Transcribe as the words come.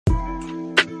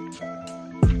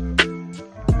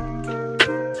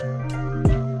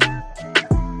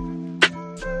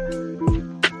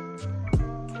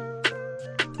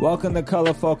Welcome to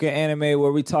Colorful and Anime,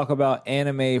 where we talk about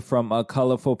anime from a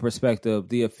colorful perspective.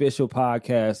 The official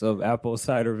podcast of Apple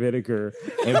Cider Vinegar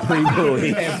and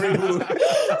Pre-Booey.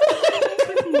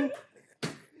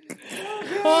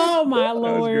 Oh my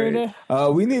Lord!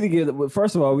 We need to get.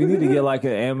 First of all, we need to get like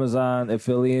an Amazon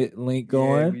affiliate link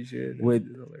going with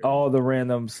all the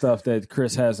random stuff that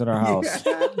Chris has in our house,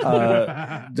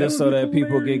 just so that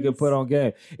people get put on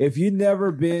game. If you've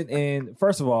never been in,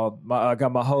 first of all, I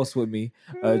got my host with me,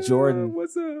 Jordan.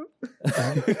 What's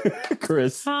up,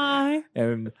 Chris? Hi.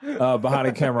 And behind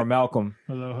the camera, Malcolm.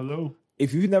 Hello.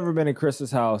 If you've never been in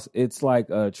Chris's house, it's like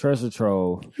a treasure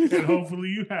trove. And hopefully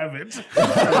you haven't.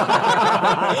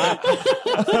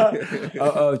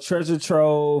 A treasure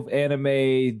trove,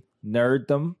 anime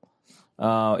nerddom.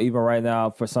 Even right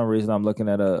now, for some reason, I'm looking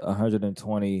at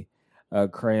 120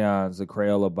 crayons, a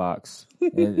Crayola box.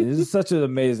 And this is such an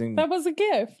amazing. That was a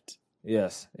gift.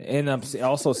 Yes, and I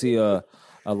also see a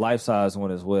life size one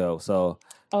as well. So,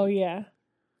 oh yeah,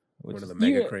 one of the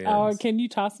mega crayons. Oh, can you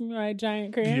toss me my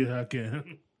giant crayon? Yeah, I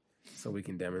can. So we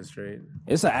can demonstrate.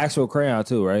 It's an actual crayon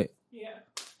too, right? Yeah.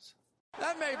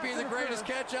 That may be the greatest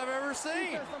catch I've ever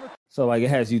seen. So like it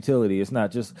has utility. It's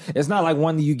not like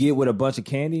one that you get with a bunch of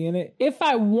candy in it. If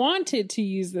I wanted to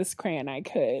use this crayon, I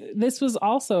could. This was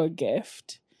also a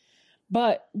gift.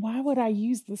 But why would I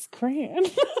use this crayon?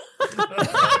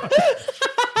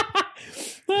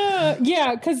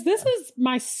 Yeah, because this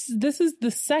is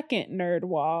the second nerd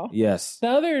wall. Yes. The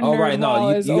other nerd wall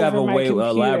is you have over a my way computer.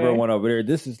 elaborate one over there.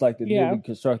 This is like the Yeah. newly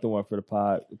constructed one for the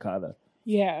pod, kind of.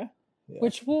 Yeah.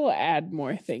 Which we'll add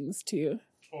more things to.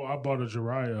 Oh, I bought a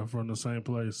Jiraiya from the same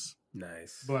place.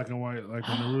 Nice. Black and white, like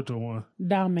the Naruto one.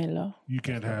 Damelo. You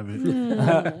can't have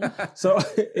it. So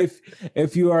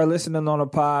if you are listening on a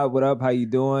pod, what up? How you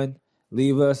doing?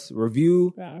 Leave us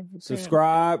review,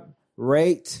 subscribe,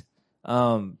 rate.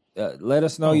 Let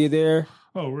us know you're there.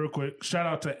 Oh, real quick. Shout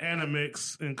out to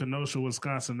Animix in Kenosha,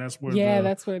 Wisconsin. That's where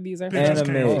that's where these are pictures from.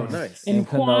 came Animix. from. Nice. And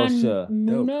Juan Kenosha.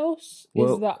 Munoz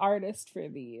Well- is the artist for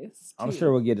these. I'm too.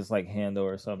 sure we'll get his like handle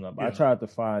or something. But I Yeah. tried to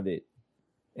find it.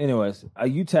 Anyways,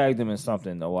 you tagged him in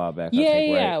something a while back. Yeah, I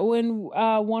think, yeah. right? When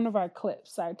one of our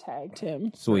clips, I tagged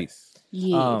him. Sweet.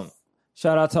 Yes.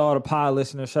 Shout out to all the pod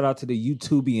listeners. Shout out to the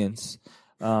YouTubians.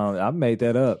 I made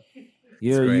that up.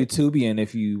 You're a great. YouTubian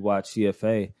if you watch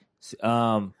CFA.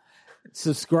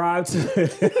 Subscribe to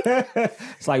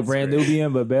it's like Brand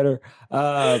Nubian but better.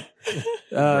 Brand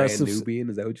Nubian,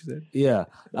 is that what you said? Yeah.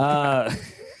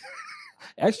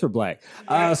 Extra black.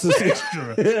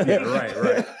 Extra. Yeah,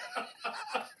 right.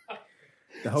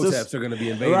 The Hoteps are going to be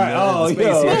invading Right. the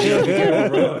space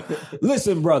here.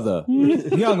 Listen, brother,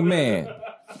 young man.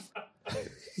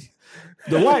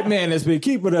 The white man has been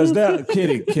keeping us down.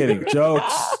 Kidding.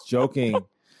 Joking.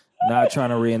 Not trying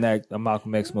to reenact a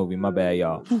Malcolm X movie. My bad,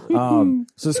 y'all.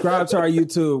 Subscribe to our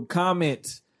YouTube.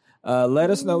 Comment. Let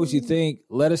us know what you think.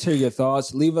 Let us hear your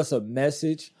thoughts. Leave us a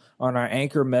message on our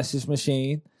Anchor message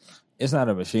machine. It's not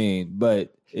a machine,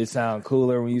 but it sounds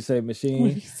cooler when you say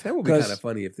machine. That would be kind of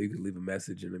funny if they could leave a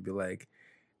message and it'd be like,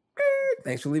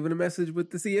 thanks for leaving a message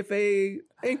with the CFA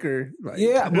anchor. Like,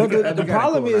 Yeah, but the that'd be kinda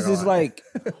problem cool, is not gonna lie. like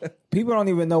people don't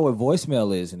even know what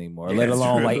voicemail is anymore, let That's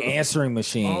alone true. like answering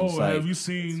machines. Oh, like, have you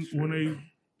seen when they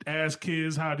ask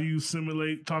kids how do you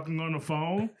simulate talking on the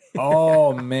phone?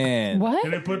 oh man, What?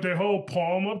 And they put their whole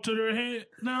palm up to their head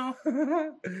now?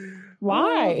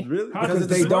 Why? Really? How because does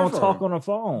they the don't smartphone. talk on the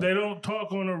phone. They don't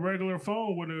talk on a regular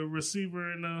phone with a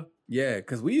receiver and a... Yeah,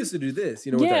 because we used to do this,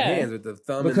 with our Yeah. hands, with the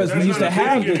thumb. Because and we the used to That's have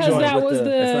not a the thing Because joint that with was the.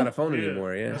 That's not a the. phone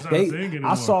anymore, yeah. That's not a thing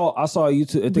anymore. I saw a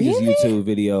YouTube. I think Really? it's YouTube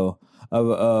video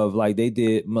of like they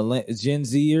did Gen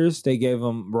Zers. They gave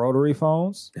them rotary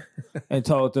phones and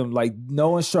told them like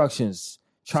no instructions.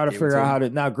 Try to Just give it figure to out how them.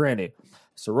 to. Now, granted,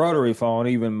 it's a rotary phone.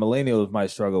 Even millennials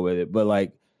might struggle with it, but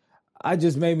like. I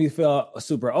just made me feel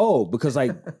super old because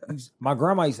like my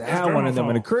grandma used to have one of them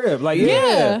in the crib. Like,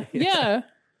 Yeah. yeah. Yeah.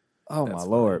 Oh That's my funny.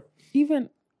 Lord. Even,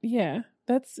 yeah.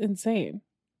 That's insane.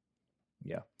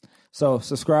 Yeah. So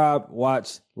subscribe,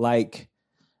 watch, like,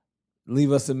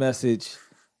 leave us a message,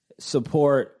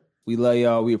 support. We love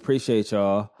y'all. We appreciate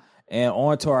y'all. And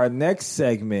on to our next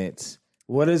segment.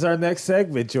 What is our next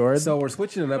segment, Jordan? So we're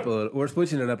switching it up a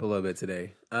little bit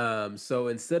today. So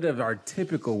instead of our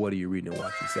typical "What are you reading and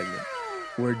watching" segment,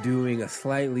 we're doing a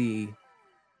slightly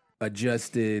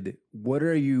adjusted "What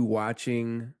are you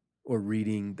watching or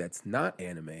reading that's not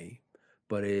anime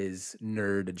but is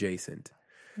nerd adjacent."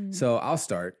 So I'll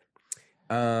start.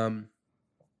 So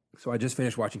I just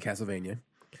finished watching Castlevania,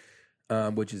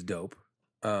 which is dope.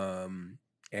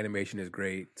 Animation is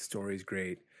great. Story is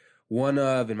great. One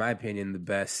of, in my opinion, the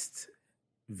best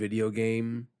video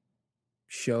game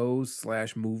shows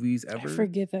 / movies I ever.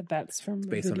 forget that that's from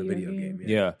Based on a video game.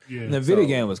 Yeah. Yeah. And the video So,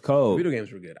 game was cold. Video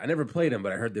games were good. I never played them,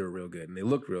 but I heard they were real good, and they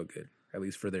looked real good, at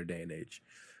least for their day and age.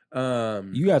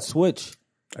 You got Switch.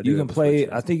 I do You have can a play. Switch,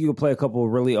 yeah. I think you can play a couple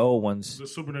of really old ones. The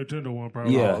Super Nintendo one,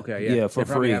 probably. Yeah. Oh, okay, yeah, for they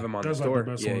probably free. have them on That's the like store.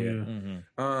 the best yeah, one, yeah. yeah.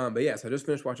 Mhm. But yeah, so I just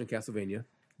finished watching Castlevania.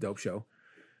 Dope show.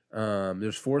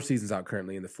 There's 4 seasons out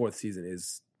currently, and the 4th season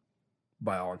is,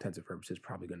 by all intents and purposes,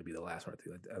 probably going to be the last one,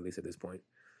 at least at this point.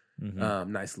 Mhm.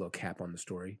 Nice little cap on the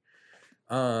story.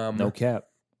 No cap.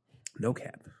 No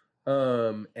cap.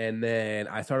 And then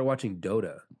I started watching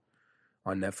Dota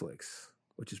on Netflix,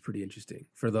 which is pretty interesting.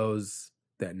 For those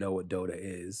that know what Dota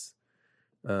is,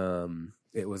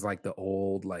 it was like the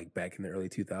old, like back in the early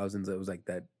 2000s, it was like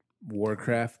that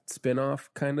Warcraft spinoff,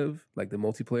 kind of like the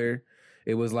multiplayer.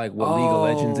 It was like what League of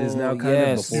Legends is now,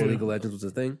 kind of before League of Legends was a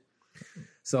thing.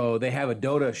 So they have a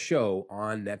Dota show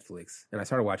on Netflix, and I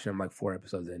started watching them like 4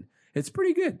 episodes in. It's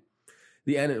pretty good.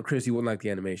 Chris, you wouldn't like the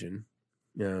animation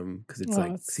because it's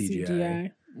like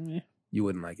CGI. Yeah. You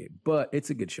wouldn't like it, but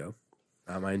it's a good show.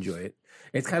 I enjoy it.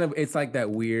 It's like that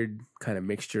weird kind of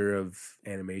mixture of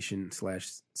animation /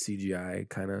 CGI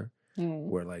kind of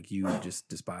where like you just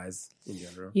despise in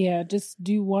general. Yeah, just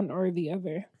do one or the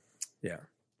other. Yeah.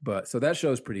 But so that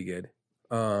show is pretty good.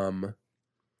 And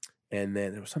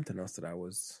then there was something else that I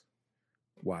was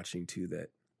watching too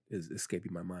that is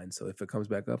escaping my mind. So if it comes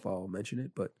back up, I'll mention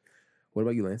it. But what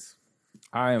about you, Lance?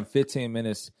 I am 15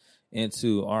 minutes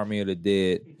into Army of the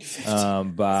Dead.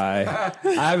 I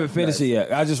haven't finished it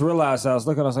yet. I just realized I was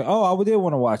looking. I was like, oh, I did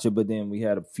want to watch it, but then we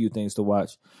had a few things to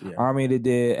watch. Yeah. Army of the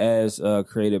Dead, as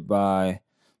created by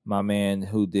my man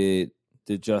who did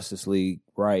the Justice League,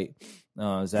 right?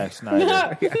 Zack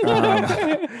Snyder.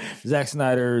 Zack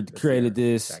Snyder created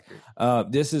this.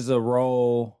 This is a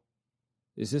role.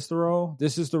 Is this the role?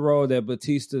 This is the role that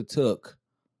Batista took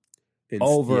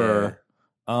over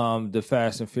the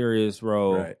Fast and Furious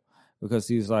role. Right. Because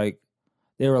he's like,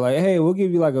 they were like, hey, we'll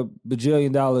give you like $1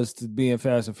 bajillion to be in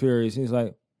Fast and Furious. He's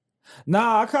like,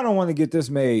 nah, I kind of want to get this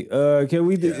made. Can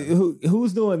we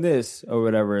who's doing this or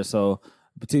whatever? And so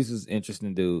Batista's an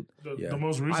interesting dude. The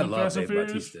most I recent love Fast and Dave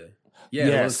Furious. Batista. Yeah,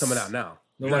 the one's coming out now.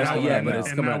 The one's coming out but now. it's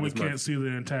And coming now out we this can't month. see the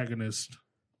antagonist.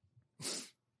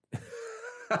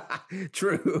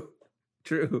 True.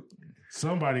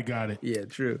 Somebody got it. Yeah,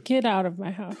 true. Get out of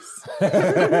my house. Which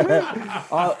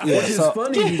is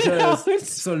funny because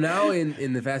so now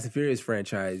in the Fast and Furious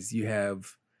franchise, you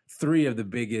have 3 of the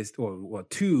biggest, or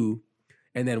 2,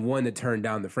 and then 1 that turned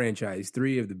down the franchise.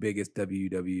 3 of the biggest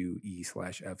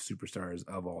WWE/F superstars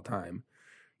of all time.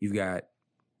 You've got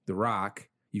The Rock.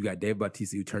 You've got Dave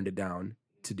Bautista, who turned it down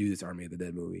to do this Army of the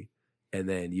Dead movie, and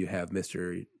then you have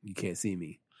Mr. You Can't See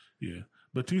Me. Yeah.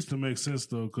 Batista makes sense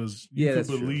though, because Yeah, you that's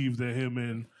could true. believe that him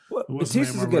and Well, what's his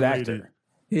Batista's a name good are related. actor.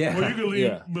 Yeah, Well, you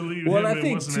can believe Well, him I and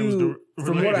think what's his name is too, from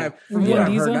what related. I've Vin heard,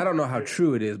 Diesel? I don't know how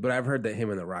true it is, but I've heard that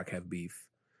him and The Rock have beef,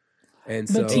 and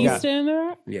so Batista and The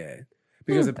Rock? yeah,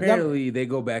 because apparently they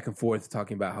go back and forth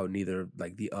talking about how neither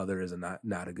like the other is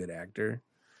not a good actor,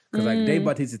 because like Dave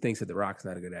Bautista thinks that The Rock's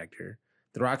not a good actor.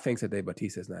 The Rock thinks that Dave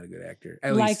Bautista is not a good actor,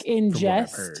 at Like least in from what I've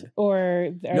jest, heard. or are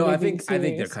No, they I being think they're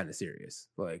serious? kind of serious,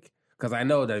 like because I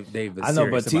know that Dave is I know serious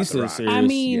about Batista The is Rock. serious. I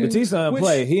mean- Batista don't Which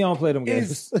play. He don't play them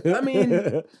games. is- I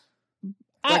mean,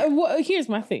 Here's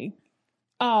my thing.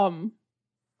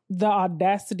 The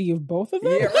audacity of both of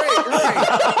them. yeah,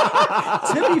 right.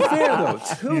 To be fair, though,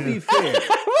 to be fair.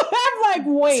 I'm like,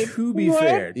 wait. To be what?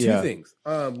 fair, 2 Yeah. things.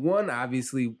 One,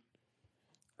 obviously,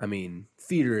 I mean,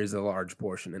 theater is a large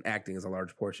portion, and acting is a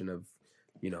large portion of,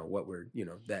 what we're,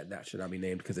 that should not be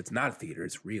named because it's not theater;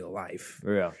 it's real life.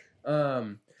 Yeah.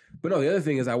 But no, the other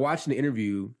thing is, I watched an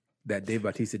interview that Dave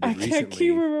Bautista did I recently. can't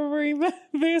keep remembering that.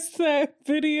 There's that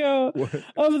video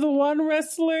of the one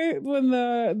wrestler when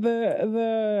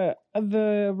the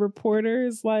reporter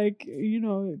is like,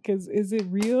 because is it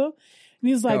real? And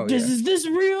he's like, Oh, yeah. is this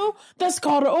real? That's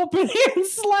called an open hand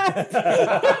slap.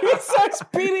 He starts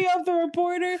beating up the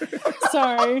reporter.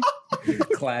 Sorry.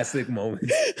 Classic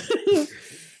moments.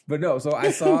 But no, so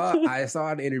I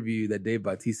saw an interview that Dave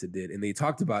Bautista did, and they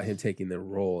talked about him taking the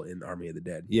role in Army of the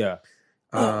Dead. Yeah.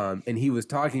 And he was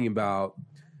talking about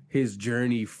his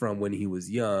journey from when he was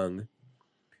young,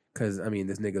 because I mean,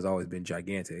 this nigga's always been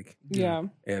gigantic. Yeah.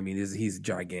 And, I mean, he's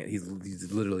gigantic.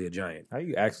 He's literally a giant, How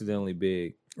you accidentally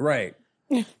big? right?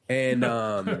 And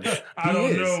I he don't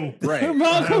is, know. right?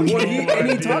 Malcolm Well, X. and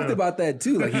he talked about that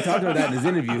too. Like he talked about that in his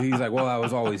interview. He's like, "Well, I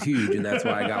was always huge, and that's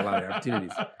why I got a lot of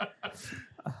opportunities."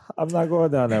 I'm not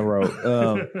going down that road.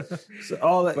 So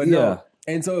all that, But yeah. no.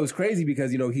 And so it was crazy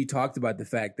because, he talked about the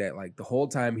fact that like the whole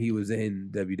time he was in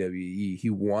WWE, he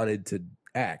wanted to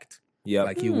act. Yep.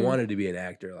 Like he wanted to be an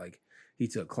actor. Like he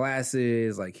took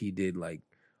classes. Like he did like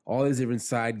all these different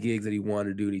side gigs that he wanted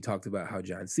to do. And he talked about how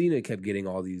John Cena kept getting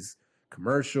all these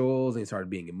commercials and he started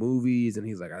being in movies. And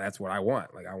he's like, that's what I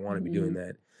want. Like I want to be doing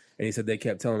that. And he said they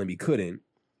kept telling him he couldn't,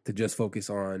 to just focus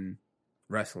on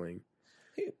wrestling.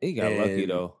 He got lucky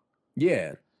though.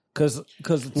 Yeah. Because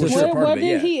what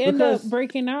did he end up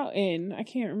breaking out in? I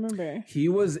can't remember. He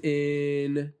was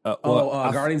in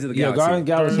Guardians of the Galaxy. Guardians of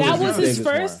the Galaxy. That was his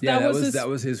first. Yeah, that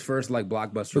was his first like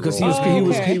blockbuster. Because role. he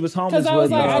was homies because I was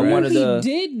with like, I knew one of the.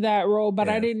 he did that role, but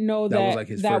I didn't know that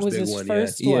was his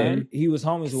first one. Yeah, he was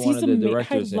homies with one of the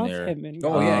directors in there.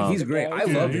 He's great. I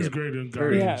love him. He's great in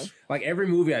Guardians. Like every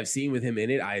movie I've seen with him in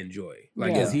it, I enjoy.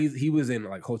 Like because he was in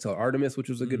like Hotel Artemis, which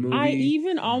was a good movie. I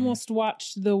even almost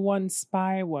watched the one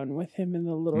spy one with him and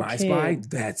the little My kid. Spy.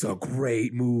 That's a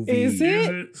great movie. Is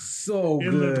it? So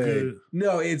It good. looked good.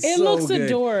 No, it looks good.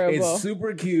 adorable. It's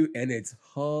super cute and it's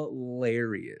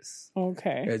hilarious.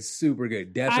 Okay. It's super good.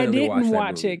 I Definitely didn't watch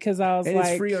watch it because I was and like,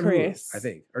 it's free on Chris. Hulu, I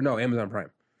think. Or no, Amazon Prime.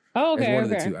 Oh, It's okay. one of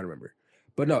the okay. two, I remember.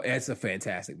 But no, it's a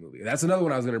fantastic movie. That's another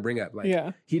one I was going to bring up.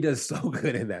 Like, he does so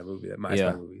good in that movie, that My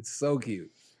Spy movie. It's so cute.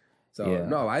 So,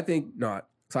 I think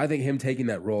him taking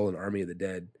that role in Army of the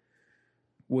Dead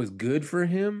was good for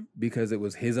him because it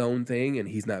was his own thing and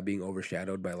he's not being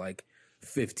overshadowed by like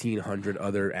 1,500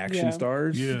 other action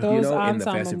stars, Those in the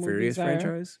Fast and Furious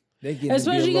franchise.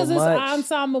 Especially because it's an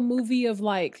ensemble movie of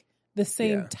like the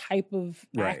same type of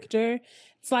actor.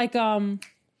 It's like, what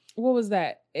was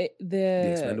that? The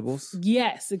Expendables?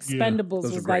 Yes, Expendables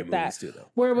was like that. Too,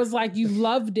 where it was like you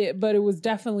loved it, but it was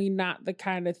definitely not the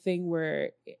kind of thing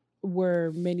where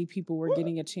many people were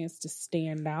getting a chance to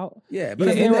stand out. Yeah,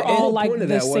 but they were all like the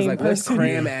the same same like, person. Let's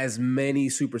cram as many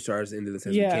superstars into this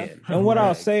as we can. And what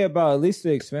I'll say about at least the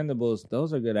Expendables,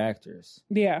 those are good actors.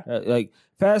 Yeah. Like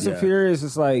Fast and Furious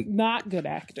is like not good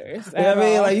actors. I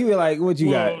mean, like you be like, what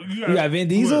you got? You got Vin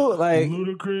Diesel? Like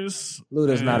Ludacris.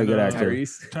 Luda's not a good actor.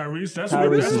 Tyrese. That's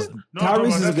Tyrese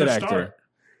is a good actor.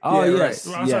 Oh yes,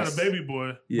 outside of Baby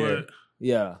Boy. But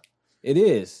it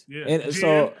is. Yeah. And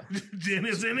so Jen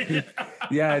is in it.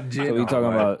 Jen. So you talking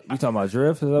about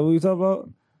Drift? Is that what you talking about?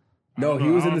 No, he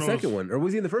was in the second one. Or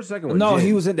was he in the first or second one? No, Jen.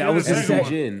 he was in that. Was the second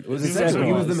Jen. Was the second one.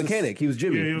 He was the mechanic. He was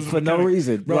Jimmy. He was for no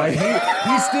reason. Bro, like,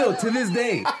 he's still, to this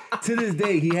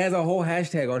day, he has a whole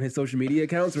hashtag on his social media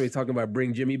accounts where he's talking about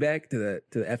bring Jimmy back to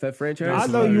the FF franchise.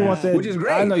 I know you want that. Which is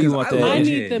great. I know you want that. I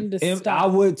need them to stop. I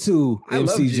would too,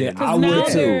 MC Jen. I would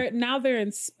too. Now they're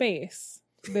in space.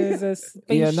 There's a spaceship.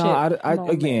 Yeah, no, I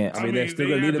again. I mean, they're still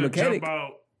going to need a mechanic.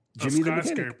 Jimmy the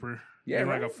skyscraper. Yeah,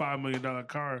 like a $5 million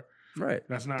car. Right.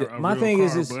 That's not my thing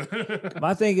is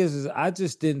my thing is I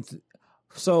just didn't.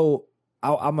 So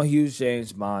I'm a huge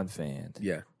James Bond fan.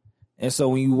 Yeah. And so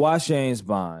when you watch James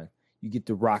Bond, you get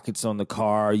the rockets on the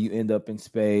car, you end up in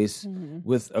space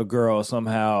with a girl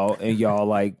somehow, and y'all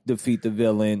like defeat the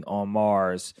villain on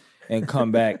Mars and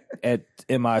come back at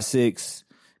MI6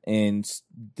 and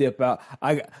dip out.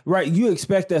 You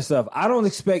expect that stuff. I don't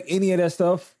expect any of that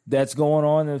stuff that's going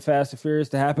on in Fast and Furious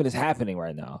to happen. It's happening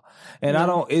right now. And I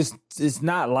don't, it's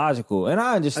not logical. And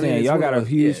I understand y'all got a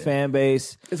huge fan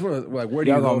base. It's one of like, where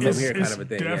do you go from here kind of a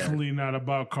thing. It's definitely not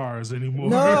about cars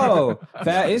anymore. No,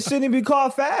 it shouldn't be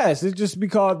called Fast. It just be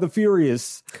called the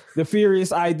Furious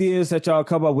ideas that y'all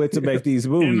come up with to make these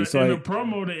movies. In the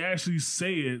promo, they actually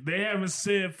say it. They haven't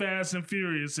said Fast and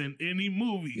Furious in any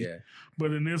movie. Yeah.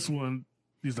 But in this one,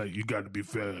 he's like, you got to be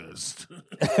fast.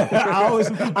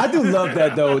 I do love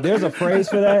that though. There's a phrase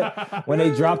for that when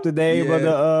they drop the name of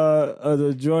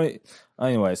the joint.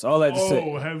 Anyways, all that to say.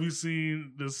 Have you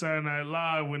seen the Saturday Night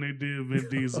Live when they did Vin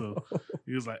Diesel?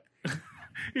 He was like,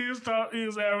 he was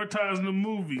advertising the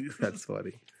movie. That's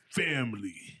funny.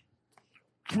 Family,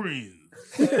 friends,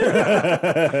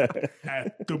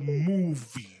 at the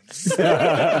movies.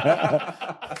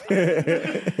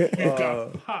 You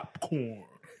got popcorn.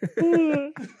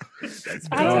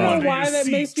 I don't know why that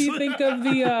makes me think of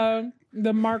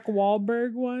the Mark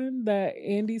Wahlberg one that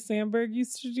Andy Samberg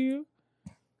used to do,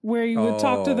 where you would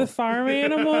talk to the farm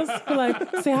animals,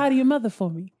 like, say hi to your mother for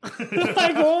me.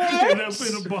 Like, what? That's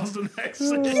in a Boston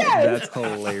accent. Yes. That's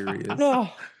hilarious. Oh,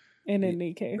 in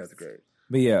any case. That's great.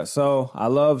 But yeah, so I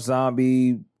love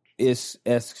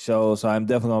zombie-esque shows, so I'm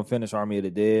definitely going to finish Army of the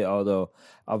Dead, although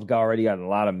I've already gotten a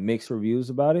lot of mixed reviews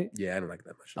about it. Yeah, I don't like it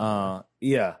that much.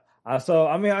 Yeah. So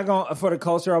I mean, for the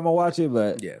culture, I'm gonna watch it,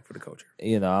 but yeah, for the culture,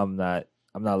 I'm not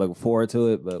looking forward to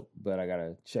it, but I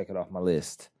gotta check it off my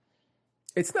list.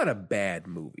 It's not a bad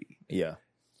movie. Yeah,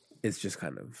 it's just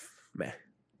kind of meh.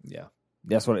 Yeah,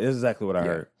 that's exactly what I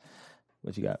heard.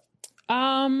 What you got?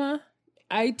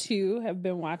 I too have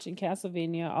been watching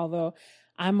Castlevania, although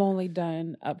I'm only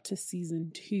done up to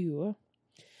season 2.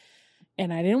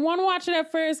 And I didn't want to watch it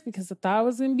at first because I thought it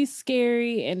was going to be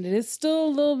scary. And it is still a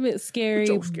little bit scary.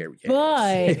 Joe scary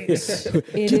but it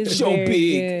is so very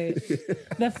big. good.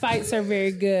 The fights are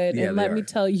very good. Yeah, and they let me are.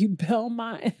 tell you,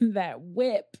 Belmont and that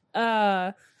whip.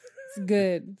 It's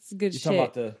good. It's good You shit. talking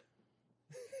about the?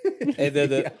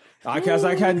 And I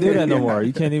can't do that no more.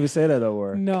 You can't even say that no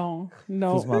more. No.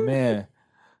 That's my man.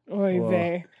 Oy Well,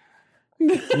 vey.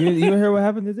 You hear what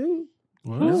happened to dude?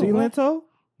 What? See Lento?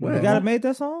 What? The guy that made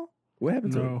that song? What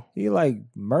happened to him? No. He like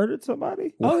murdered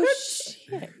somebody. Oh,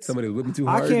 shit. Somebody was whipping too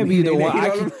I hard. can't be the They one.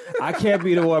 hit on him? I can't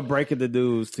be the one breaking the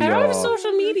news to I don't have y'all,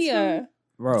 social media.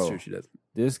 bro. Sure she does.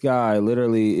 This guy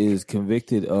literally is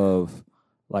convicted of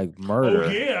like murder, Oh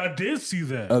yeah, I did see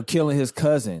that. of killing his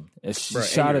cousin. And Bro, and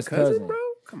shot your his cousin. bro.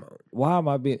 Come on. Why am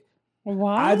I being?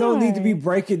 Why? I don't need to be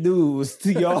breaking news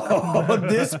to y'all on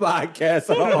this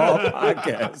podcast or all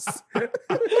podcasts.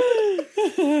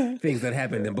 Things that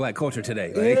happened in black culture today.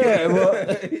 Like, Yeah, well,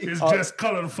 It's just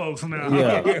colored folks now.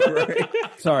 yeah. right.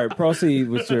 Sorry, proceed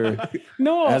with your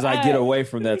No. as I get away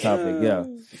from that topic. Yeah.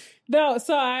 No,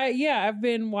 so I've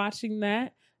been watching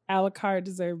that. Alucard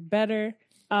deserved better.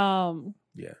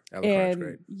 Yeah, Alucard's And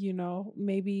great. you know,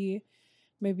 maybe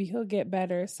he'll get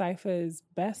better. Sypha is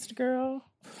best girl.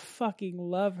 Fucking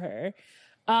love her.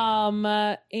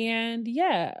 And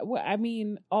yeah, I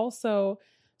mean, also,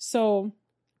 so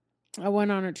I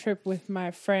went on a trip with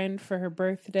my friend for her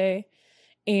birthday,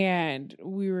 and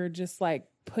we were just like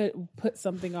put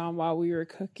something on while we were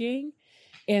cooking,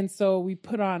 and so we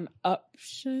put on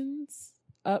Upshons.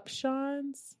 That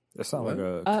sounds like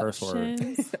a curse word.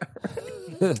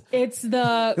 Upshons. It's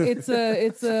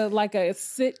a like a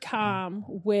sitcom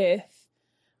with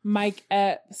Mike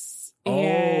Epps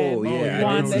and Oh, yeah. I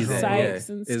Wanda did see that, Sykes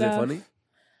yeah. and Is stuff. it funny?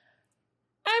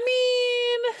 I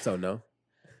mean, So, no.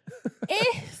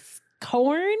 it's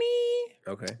corny,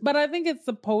 Okay. but I think it's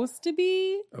supposed to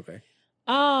be. Okay.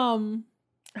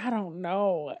 I don't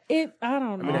know. I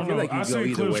don't know. I feel like you I go see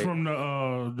either clips way. from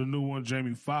the new one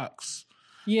Jamie Foxx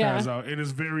yeah. has out. It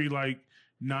is very like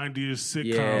 90s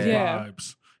sitcom Yeah.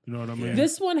 vibes. You know what I mean?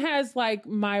 This one has like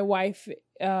my wife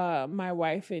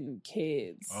and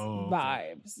kids Oh, okay.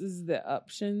 vibes, is the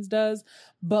Upshons does,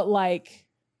 but like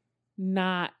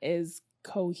not as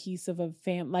cohesive of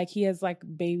like he has like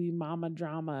baby mama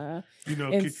drama you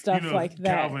know, and stuff like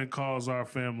that. Calvin calls our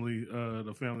family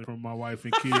the family from my wife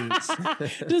and kids.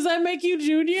 Does that make you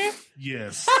Junior?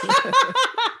 Yes.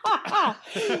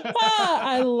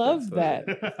 I love that.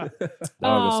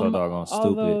 Dog is so doggone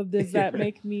Although, stupid. does that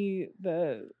make me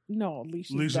the no?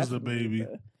 Leisha's the definitely baby.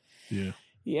 the- Yeah.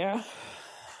 yeah.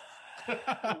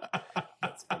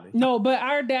 That's funny. No, but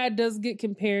our dad does get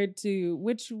compared to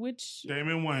which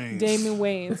Damon Wayans. Damon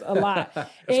Wayans a lot,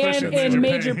 Especially and in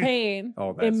Major Major Payne.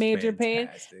 Oh, that's In Major Payne,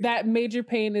 fantastic. that Major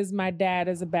Payne is my dad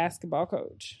as a basketball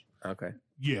coach. Okay.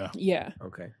 Yeah. Yeah,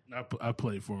 Okay. I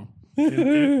played for him.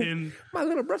 In My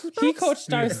little Brussels he sprouts.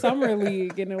 coached our summer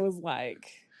league, and it was like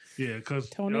yeah, because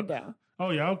tone it down. Oh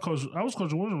yeah, I was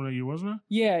coaching William that year, wasn't I?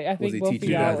 Yeah, I Was think he both of teaching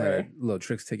you y'all guys how were. to little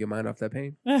tricks to take your mind off that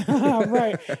pain?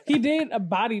 Right. He did a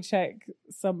body check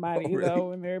somebody Oh, really? though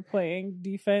when they were playing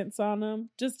defense on them,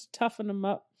 just to toughen them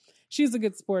up. She's a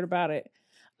good sport about it.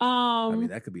 I mean,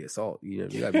 that could be assault. You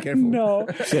gotta be careful. No.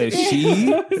 Said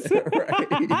she.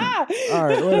 Right. All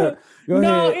right, whatever. Go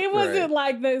No, ahead. it wasn't Right.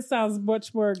 like that. It sounds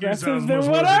much more aggressive sounds than much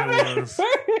what worse I'm than it was.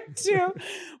 referring to.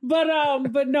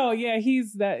 But no, yeah,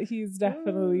 he's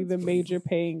definitely the Major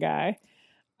Payne guy.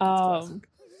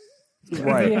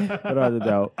 Right, Yeah. without a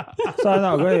doubt. So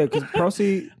no, go ahead. Cause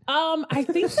proceed. I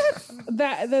think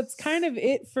that's kind of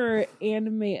it for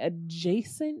anime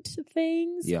adjacent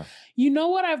things. Yeah. You know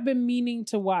what I've been meaning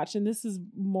to watch, and this is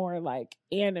more like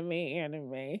anime.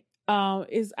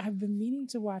 Is I've been meaning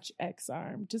to watch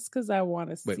X-Arm just because I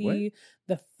want to Wait, see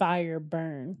the fire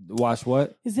burn. Watch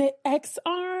what? Is it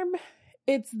X-Arm?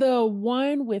 It's the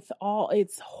one with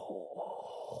it's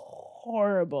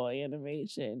horrible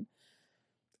animation.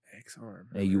 X-arm.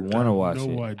 And you want to watch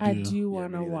No it? idea. I do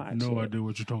want to me neither. watch No it. idea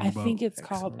what you're talking I about. think it's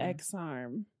called X-Arm?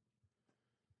 X-Arm.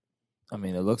 I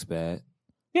mean, it looks bad.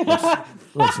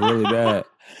 Looks really bad.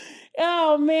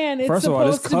 Oh man, it's First of all,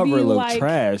 this supposed to cover be looked like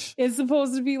trash. it's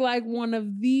supposed to be like one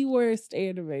of the worst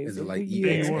animes. Is it of like the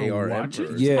year. EXARM? Watch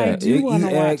it? Yeah, I do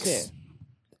wanna watch EX,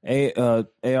 it.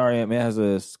 ARM, it has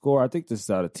a score. I think this is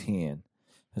out of 10. It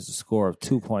has a score of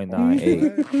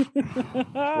 2.98.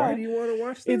 Why do you want to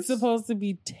watch this? It's supposed to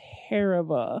be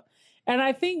terrible. And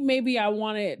I think maybe I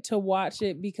wanted to watch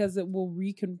it because it will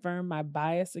reconfirm my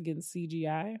bias against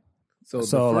CGI.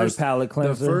 So like palate the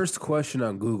cleanser. first question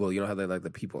on Google, you know how they like the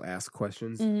people ask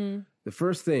questions. The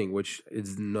first thing, which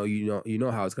is you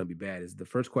know how it's going to be bad, is the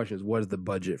first question is, what is the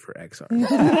budget for XR?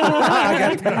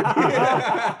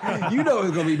 You know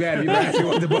it's going to be bad if you ask me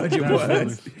what the budget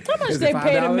was. How much Is they it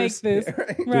pay to $5? make this?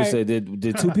 They Right. said,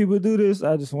 did two people do this?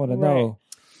 I just want to Right. know.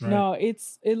 No,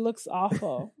 it looks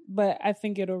awful, but I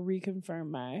think it'll reconfirm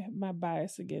my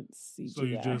bias against CGI. So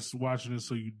you're just watching it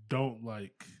so you don't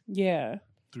like yeah,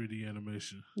 3D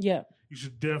animation. yeah. You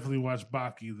should definitely watch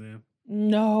Baki then.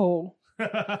 No,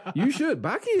 You should.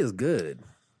 Baki is good.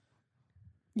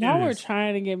 y'all It were is.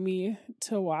 trying to get me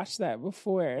to watch that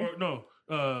before. Or no,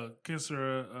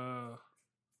 Kissera.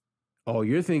 Oh,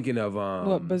 you're thinking of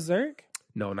What, Berserk?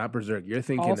 No, not Berserk. You're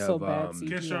thinking Also of bad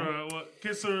CGI.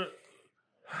 Kissera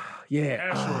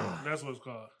yeah, Ashura. That's what it's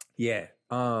called. yeah,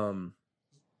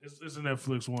 It's a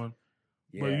Netflix one.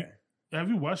 yeah. But have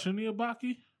you watched any of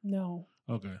Baki? No.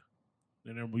 Okay.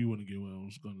 Then you wouldn't get what I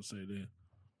was going to say then.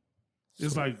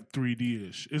 It's like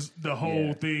 3D-ish. It's the whole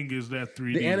Yeah. thing is that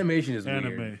 3D. The animation is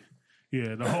anime. weird.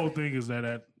 Yeah, the whole thing is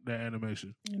that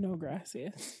animation. No,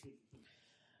 gracias.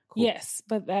 Yes,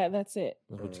 but that's it.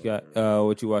 What you got?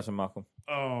 What you watching, Malcolm?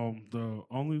 The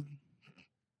only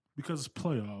because it's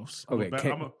playoffs. Okay,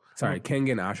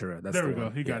 Kengan Ashura. That's There the we go.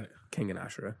 one. He got Yeah, it. Kengan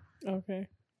Ashura. Okay.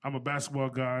 I'm a basketball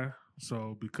guy,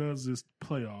 so because it's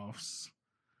playoffs,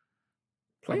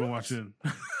 I've been watching.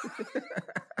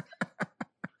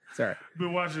 Sorry.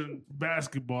 Been watching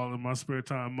basketball in my spare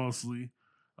time mostly.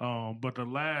 But the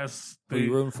last Who you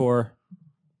thing, rooting for?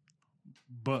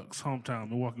 Bucks, hometown,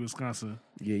 Milwaukee, Wisconsin.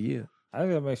 Yeah. I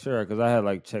gotta make sure because I had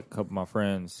like checked a couple of my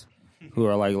friends who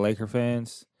are like Laker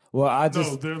fans. Well, I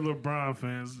just No, they're LeBron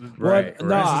fans. Right, No,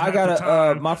 right. I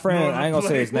got my friend. I ain't gonna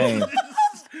say his name,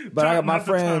 but I got my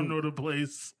friend. Know the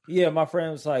place. Yeah, my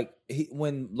friend was like,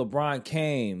 when LeBron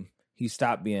came, he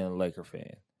stopped being a Laker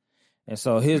fan, and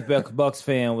so his Bucks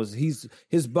fan was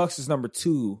his Bucks is number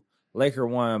 2, Laker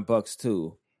 1, Bucks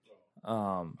 2.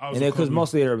 And then because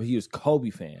mostly he was Kobe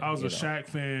fan. I was a Shaq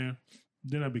fan.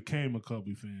 Then I became a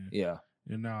Kobe fan. Yeah,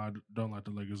 And now I don't like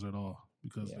the Lakers at all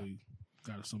because they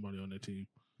got somebody on their team.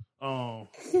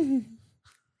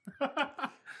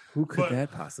 Who could But-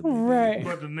 that possibly be? Right.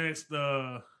 But the next,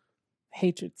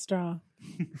 Hatred strong.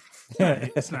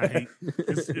 it's not hate.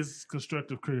 It's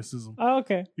constructive criticism. Oh,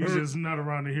 okay. He's just not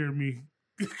around to hear me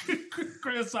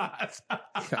criticize.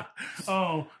 But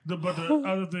the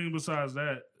other thing besides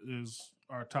that is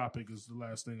our topic is the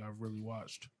last thing I've really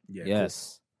watched. Yeah,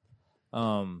 yes.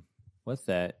 What's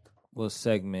that? We'll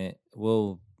segment.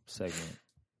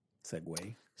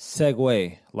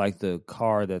 Segway, like the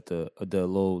car that the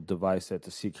little device that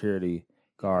the security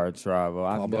guards drive.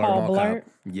 Paul Blart.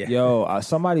 Yeah. Yo,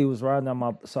 somebody was riding on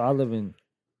my. So I live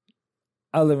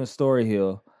in Story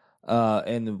Hill,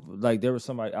 and like there was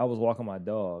somebody. I was walking my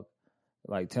dog,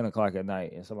 like 10 o'clock at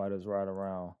night, and somebody was riding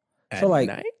around. At so like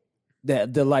night?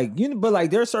 that, the like but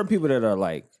like there are certain people that are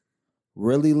like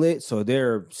really lit. So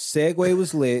their Segway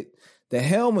was lit, the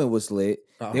helmet was lit.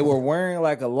 Oh. They were wearing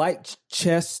like a light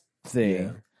chest thing.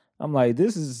 Yeah. I'm like,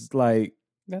 this is like.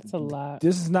 That's a lot.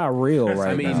 This is not real That's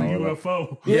right a now.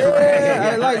 UFO.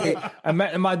 Yeah, I like it.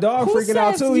 And my dog Who freaking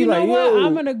out says, too. He you know like, what? yo.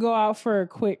 I'm gonna go out for a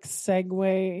quick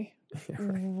segue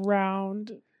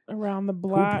round around the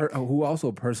block. Who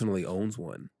also personally owns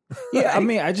one? Yeah, I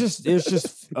mean, it's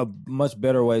just a much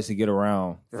better ways to get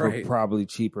around for Right. probably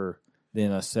cheaper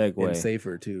than a Segway. And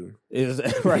safer too. Is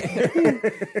right.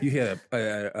 You hit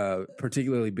a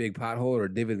particularly big pothole or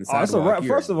divot in the Also, sidewalk. right,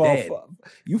 you're first of all, dead.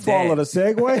 you fall on a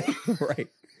Segway. Right.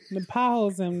 The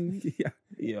potholes in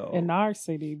Yo, our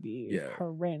city be Yeah.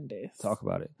 horrendous. talk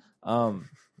about it.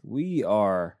 We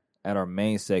are at our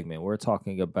main segment. We're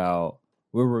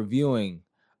reviewing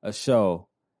a show.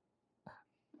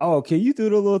 Oh, can you do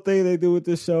the little thing they do with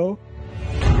this show?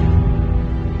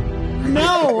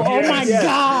 No, oh my Yes.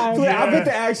 god! Please, I meant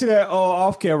to ask you that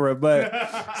off camera,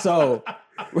 but so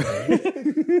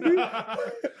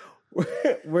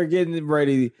we're getting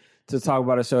ready to talk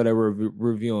about a show that we're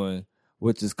reviewing,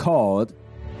 which is called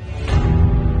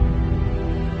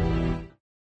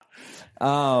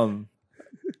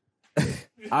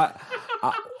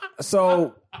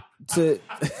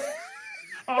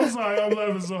I'm sorry, I'm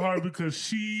laughing so hard because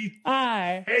she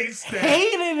I hates that.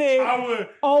 hated it.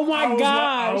 Oh my I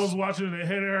gosh! was watching it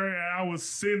hit her, and I would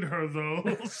send her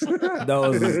those.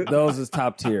 those is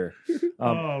top tier.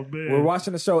 Oh man, We're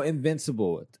watching the show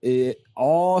Invincible.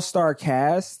 All-star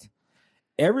cast.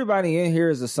 Everybody in here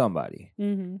is a somebody.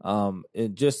 Mhm.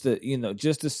 And just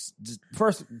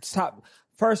first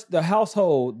the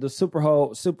household, the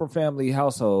super family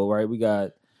household, right? We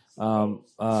got Oh,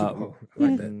 I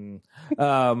like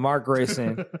that. Mark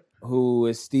Grayson, who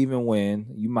is Stephen Wynn.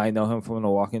 You might know him from The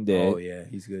Walking Dead. Oh yeah,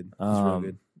 he's good. He's real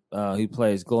good. He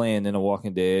plays Glenn in The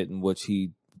Walking Dead, in which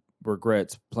he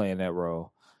regrets playing that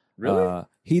role. Really?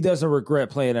 He doesn't regret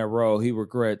playing that role. He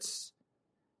regrets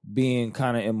being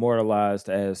kind of immortalized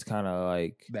as kind of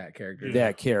like That character.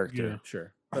 that character. Yeah.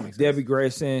 Sure. That makes Debbie sense.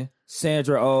 Grayson,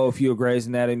 Sandra Oh, if you're a Grey's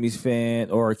Anatomy's fan,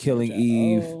 or Killing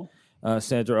Eve. Oh.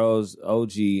 Sandra Oh's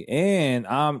OG, and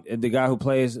the guy who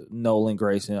plays Nolan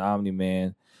Grayson,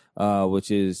 Omni-Man,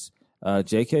 which is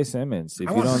J.K. Simmons. If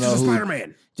you don't know who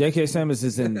Spider-Man. J.K. Simmons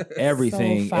is in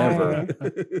everything So ever.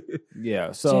 fire.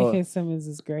 Yeah. So J.K. Simmons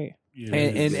is great. Yeah,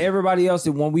 and everybody else,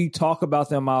 when we talk about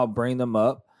them, I'll bring them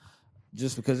up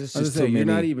just because it's I was just gonna too say, many.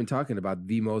 you're not even talking about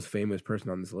the most famous person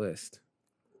on this list.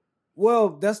 Well,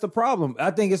 that's the problem. I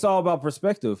think it's all about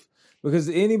perspective because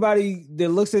anybody that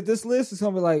looks at this list is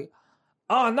gonna be like,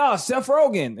 "Oh no, Seth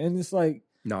Rogen," and it's like,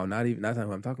 No, not even. That's not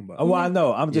who I'm talking about. "Oh, well, I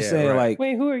know." I'm just Yeah, saying, right. like,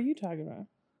 Wait, who are you talking about?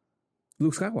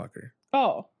 Luke Skywalker.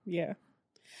 Oh, yeah.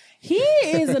 He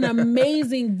is an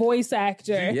amazing voice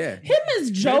actor. Yeah. Him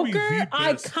as Joker, the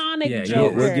best. iconic Yeah,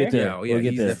 Joker. we'll get there. Yeah, yeah, we'll get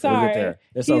he's there. the- We'll Sorry. get there.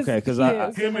 It's He is- okay because he I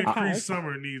is. him and Okay. Chris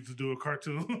Summer needs to do a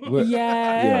cartoon. we'll get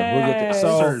there.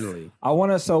 So I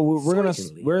want to. So we're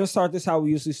Certainly. gonna start this how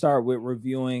we usually start with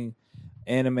reviewing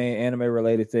anime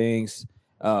related things.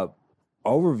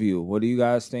 Overview. What do you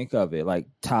guys think of it? Like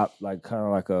top, like kind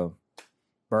of like a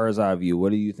bird's eye view.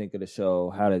 What do you think of the show?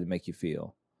 How did it make you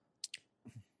feel?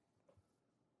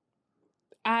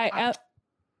 I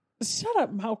shut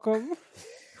up, Malcolm.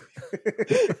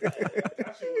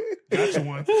 Got you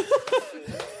one.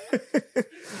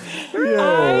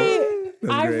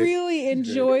 I great. really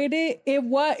enjoyed it. It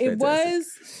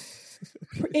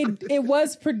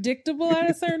was predictable at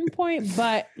a certain point,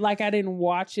 but like I didn't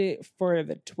watch it for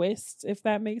the twist, if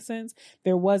that makes sense.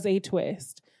 There was a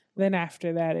twist. Then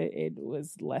after that, it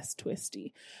was less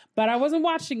twisty. But I wasn't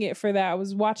watching it for that. I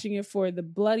was watching it for the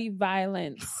bloody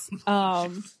violence.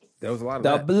 There was a lot of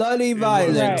The that. bloody was.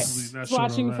 violence. Right. Not Was sure on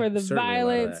watching that. for the Certainly a lot of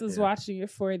violence, that, was yeah. watching it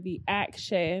for the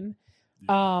action.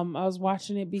 I was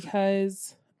watching it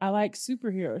because I like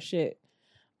superhero shit.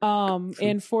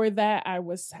 And for that I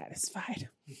was satisfied.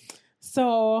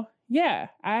 So yeah,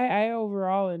 I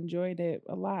overall enjoyed it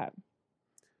a lot.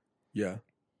 Yeah,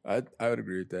 I would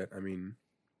agree with that. I mean,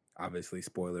 obviously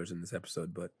spoilers in this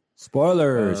episode, but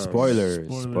Spoilers.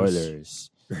 Spoilers.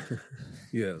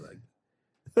 yeah, like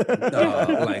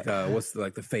what's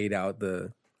like the fade out,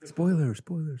 the spoilers.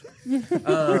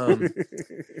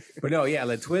 But no, yeah,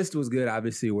 the twist was good.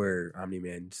 Obviously, where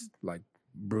Omni-Man just like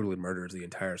brutally murders the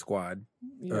entire squad.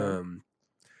 Yeah.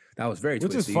 That was very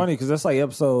Which twisty. is funny because that's like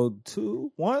episode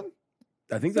 2, 1.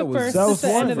 I think The that was first- that was it's the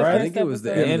one, end of the right? I first think it was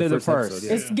the episode. end of the first. first.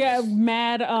 Episode, It's got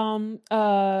mad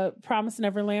Promise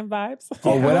Neverland vibes.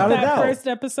 Oh, without a that doubt. first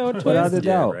episode twist. Without a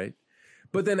doubt. right.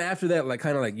 But then after that, like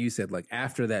kind of like you said, like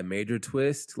after that major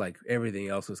twist, like everything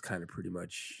else was kind of pretty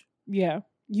much Yeah.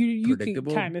 You can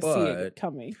Predictable, kind of see it but-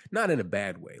 coming. not in a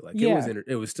bad way. Like Yeah.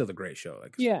 it was still a great show.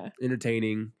 Like Yeah.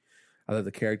 entertaining. I thought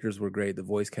the characters were great. The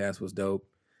voice cast was dope.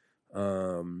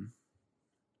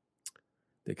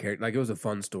 The character, like it was a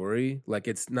fun story. Like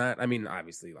it's not. I mean,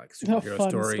 obviously, like superhero fun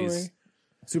stories.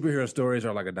 Superhero stories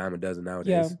are like a dime a dozen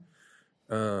nowadays.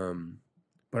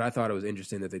 But I thought it was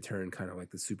interesting that they turned kind of like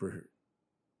the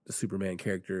Superman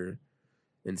character,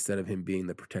 instead of him being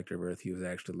the protector of Earth, he was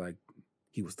actually like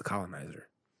he was the colonizer.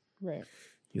 Right.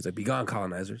 He was like, "Be gone,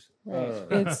 colonizers." Right.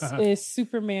 It's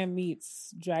Superman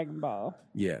meets Dragon Ball.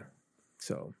 Yeah.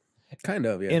 So, kind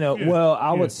of, yeah. Yeah. Well,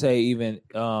 I would say even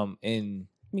in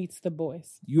Meets the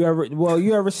boys. you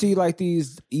ever see like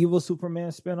these evil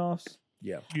Superman spinoffs?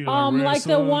 Yeah. Yeah, Red Like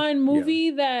the Sun. one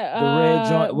movie that The red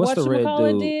joint- what's the red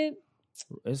whatchamacallit dude? did.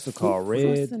 It's called What's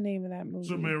Red. the name of that movie?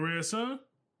 Superman Red Sun.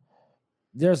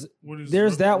 There's What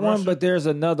is that one, Russia? but there's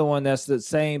another one that's the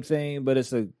same thing, but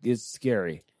it's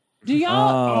scary. Do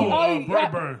y'all?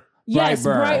 Brightburn. Yes,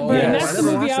 Brightburn. Brightburn. Yes. That's I the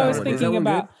never movie watched I that was one. Is that thinking one good?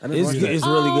 about. I never It's watched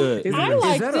that. really good. Is, I is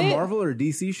liked that a it. Marvel or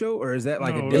DC show, or is that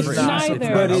like No, a it's different? It's not,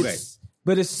 neither. but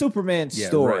Okay. it's Superman's Yeah,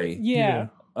 story. right. Yeah.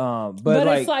 But But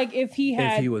like, it's like if he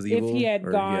had was if evil he had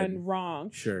or he gone had- wrong.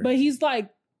 Sure. But he's like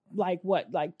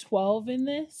what, like 12 in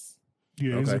this?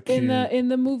 Yeah, he's a Okay. kid. In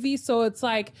the movie. So it's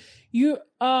like did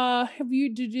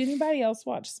anybody else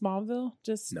watch Smallville?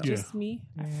 Just No. just me?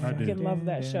 I I did. fucking love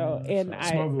that show. And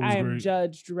Smallville was I am great.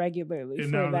 judged regularly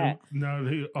And for that. now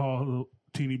they all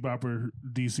teeny bopper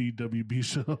DC WB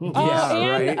show. Yeah,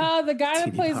 and right. the guy that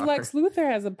Teeny plays bopper. Lex Luthor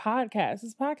has a podcast.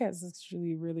 His podcast is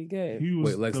actually really good. He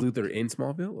was Wait, Lex the- Luthor in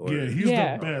Smallville? Or? Yeah, he's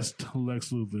Yeah. the best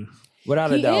Lex Luthor.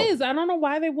 Without a He doubt. is. I don't know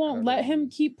why they won't let him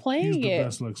keep He's playing the it.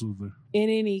 best Lex Luthor. In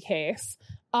any case,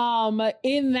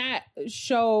 in that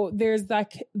show, there's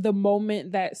like the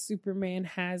moment that Superman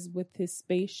has with his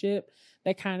spaceship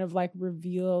that kind of like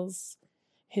reveals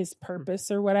his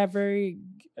purpose or whatever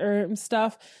or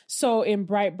stuff. So in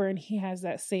Brightburn, he has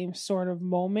that same sort of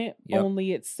moment. Yep.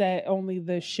 Only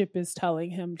the ship is telling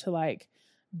him to like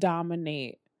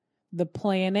dominate the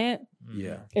planet.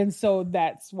 Yeah. And so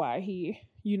that's why he,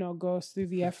 goes through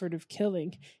the effort of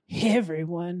killing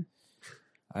everyone.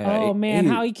 Oh man,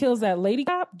 how he kills that lady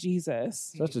cop?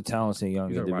 Jesus. Such a talented young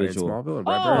You talking about in individual. Smallville or Oh,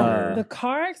 Brightburn? the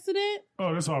car accident?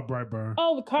 Oh, that's all Brightburn.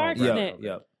 Oh, the car Oh, accident.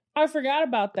 Yep. I forgot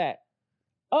about that.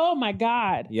 Oh my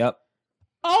God. Yep.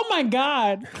 Oh my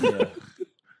God. Yeah.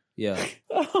 Yeah.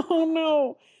 Oh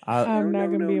no. I'm not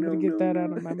no, gonna be no, able to get no, that no.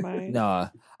 out of my mind. Nah.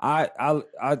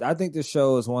 I think this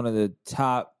show is one of the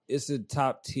top. It's a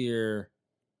top tier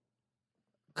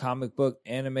comic book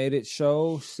animated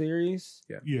show series.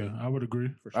 Yeah, I would agree.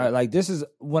 For All right, like this is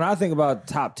when I think about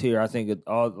top tier. I think it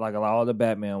all the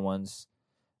Batman ones,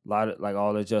 a lot of like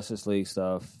all the Justice League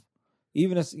stuff.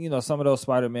 Even if some of those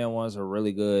Spider-Man ones are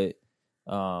really good.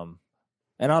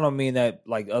 And I don't mean that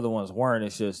like other ones weren't.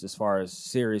 It's just as far as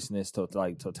seriousness to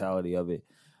like totality of it.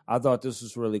 I thought this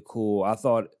was really cool. I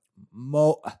thought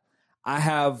I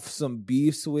have some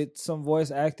beefs with some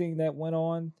voice acting that went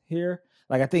on here.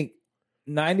 Like I think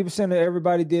 90% of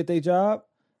everybody did their job,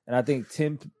 and I think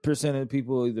 10% of the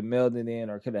people either mailed it in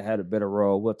or could have had a better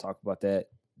role. We'll talk about that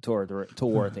toward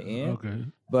the end. Okay.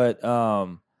 But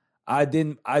I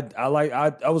didn't.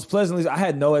 I was pleasantly. I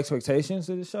had no expectations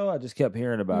of the show. I just kept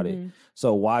hearing about it. Mhm.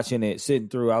 So watching it, sitting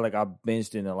through, I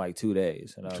binged it in like 2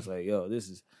 days, and I was like, "Yo, this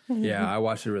is." Yeah, I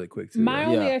watched it really quick too. My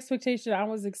only Yeah. expectation, I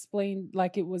was explained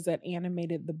like it was that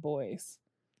animated The Boys.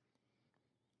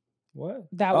 What?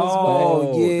 That was Oh,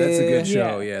 what. yeah. That's a good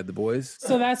show. Yeah. Yeah, The Boys.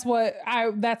 So that's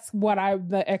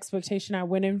the expectation I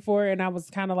went in for, and I was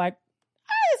kind of like,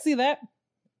 I see that.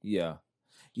 Yeah,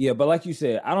 yeah, but like you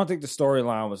said, I don't think the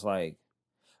storyline was like.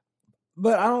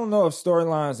 But I don't know if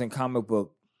storylines in comic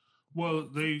book, Well,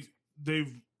 they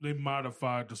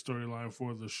modified the storyline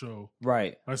for the show.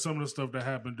 right? Like some of the stuff that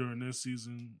happened during this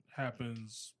season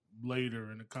happens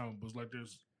later in the comic books. Like the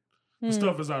Hmm.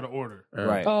 stuff is out of order.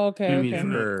 Right. Oh, okay. You mean Okay.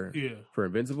 And for yeah, for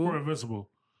Invincible? for Invincible.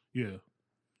 Yeah.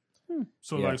 Hmm.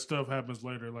 So Yeah. like stuff happens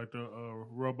later, like the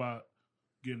robot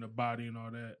getting a body and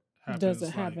all that happens. Doesn't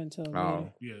like- happen till Oh,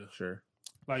 later. Yeah, sure.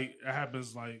 like it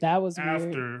happens like That was weird.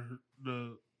 after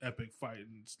the epic fight,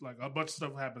 and it's like a bunch of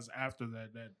stuff happens after that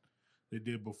they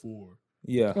did before.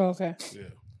 Yeah, Oh, okay. Yeah.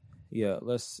 yeah.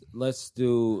 Let's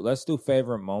do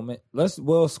favorite moment.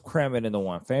 We'll cram it into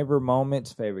one. Favorite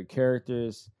moments, favorite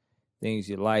characters, things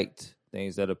you liked,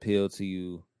 things that appealed to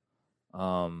you.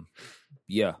 Yeah. What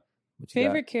you got?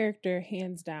 Favorite character,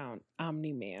 hands down,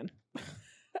 Omni Man.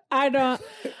 I don't.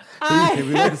 Here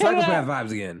we got the psychopath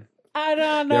vibes again. I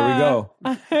don't know. There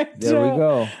we go. There we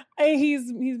go.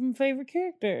 He's my favorite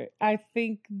character. I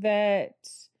think that,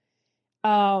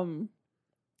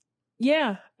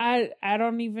 yeah.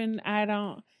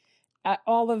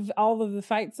 All of the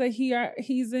fights that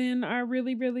he's in are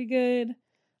really, really good.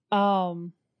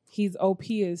 He's OP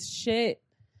as shit.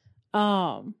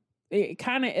 Kind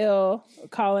of ill,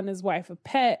 calling his wife a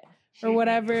pet or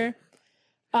whatever.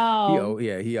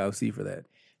 He OC for that.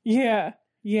 Yeah.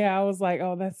 Yeah, I was like,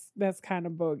 oh, that's kind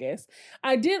of bogus.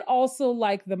 I did also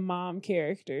like the mom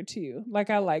character too.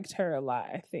 Like I liked her a lot,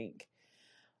 I think.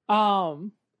 The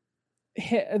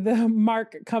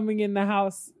Mark coming in the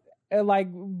house like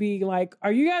being like,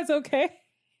 "Are you guys okay?"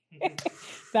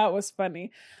 That was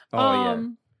funny. Oh yeah.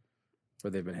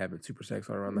 Where they've been having super sex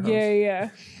all around the house. Yeah.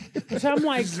 Which I'm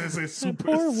like, Just say that super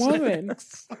poor woman.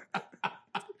 sex.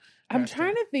 I'm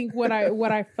trying to think what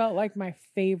I felt like my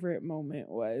favorite moment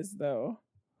was though.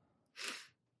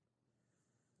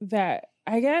 That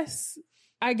I guess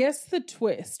the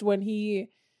twist when he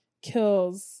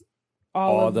kills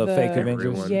all of the fake Avengers?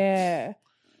 Avengers. Yeah.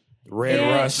 Red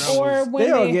And- Rush. or when They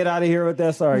don't they- get out of here with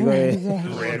that. Sorry, go ahead.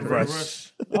 Red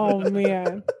Rush. Oh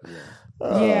man.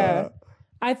 Yeah. Yeah.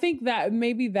 I think that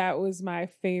maybe that was my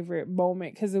favorite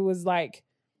moment because it was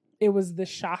the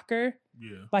shocker.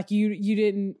 Yeah. Like you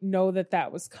didn't know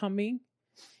that was coming.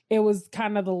 It was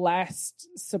kind of the last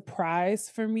surprise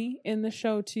for me in the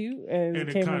show too. And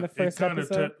it came in the first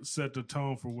episode. Set the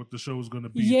tone for what the show was going to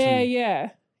be.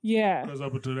 Yeah. Because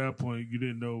up until that point, you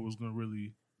didn't know it was going to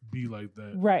really be like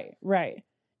that. Right.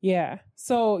 Yeah.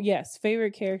 So yes,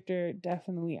 favorite character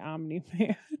definitely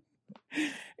Omni-Man.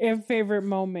 And favorite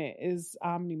moment is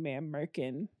Omni-Man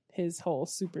murking his whole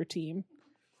super team.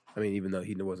 I mean, even though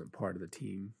he wasn't part of the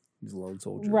team, he's a lone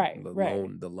soldier, Right, The right.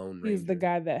 lone ranger. He's the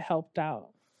guy that helped out,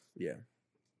 Yeah,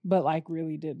 but like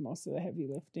really did most of the heavy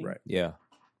lifting. right. Yeah.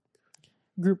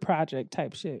 Group project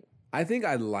type shit. I think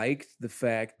I liked the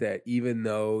fact that even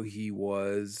though he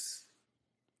was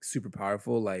super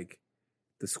powerful, like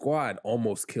the squad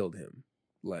almost killed him.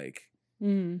 Like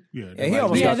Mm. Yeah, Yeah, he Like,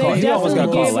 almost Yeah, got they caught. He almost definitely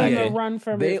got gave caught him lacking. a run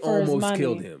for they for his almost money.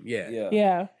 killed him. Yeah. Yeah.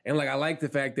 Yeah, And like I like the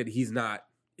fact that he's not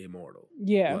immortal.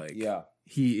 yeah, Like Yeah.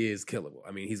 he is killable. I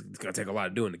mean, he's gonna take a lot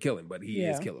of doing to kill him, but he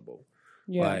is Yeah. killable.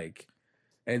 yeah. Like,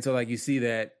 and so like you see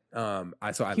that. I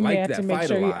He may liked have that to make fight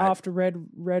sure a he lot. off the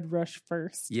red rush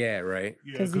first. Yeah, right.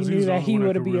 Because Yeah, he knew was the that only he one that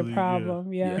would could be a really-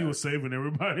 problem. Yeah. He was saving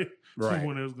everybody. Right.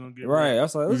 Someone else gonna get Right. I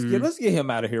was like, Mhm. let's get him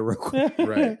out of here real quick.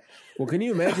 Right. Well, can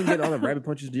you imagine getting all the rabbit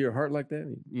punches to your heart like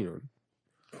that? You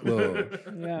know, well,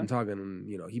 Yeah. I'm talking.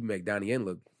 You know, he make Donnie Yen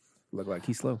look like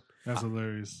he's slow. That's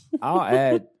hilarious. I'll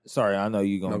add. Sorry, I know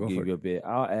you're No, gonna go for give it. your bit.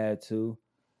 I'll add too.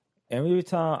 Every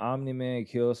time Omni Man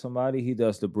kills somebody, he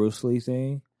does the Bruce Lee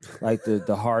thing, like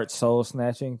the heart soul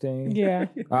snatching thing. Yeah.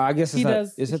 I guess it's He not.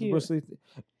 does- Is it the he- Bruce Lee?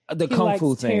 The He kung likes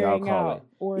fu thing. I'll tearing call out it.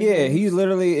 organs. Yeah, he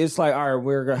literally. It's like, all right,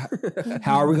 we're gonna.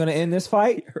 How are we gonna end this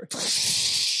fight?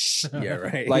 Yeah,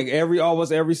 right. Like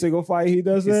almost every single fight he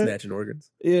does he's that. snatching organs.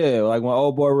 Yeah, like when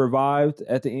old boy revived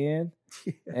at the end,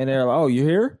 and they're like, "Oh, you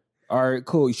here? All right,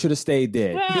 cool. You should have stayed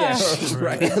dead." Yeah.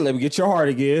 right. Let me get your heart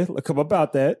again. Look come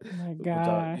about that. Oh my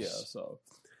gosh. Yeah, so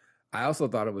I also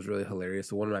thought it was really hilarious.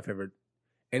 So one of my favorite.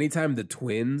 Anytime the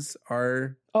twins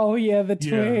are Oh yeah, the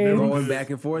Yeah, they were twins. going back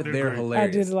and forth, They're they're great.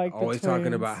 hilarious. I did like the always talking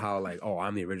twins. about how like, oh,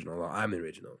 I'm the original. No, I'm the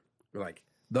original. Like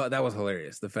that was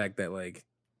hilarious. The fact that like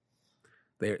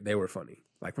they were funny.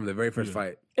 Like from the very first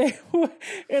Yeah. fight.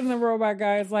 And the robot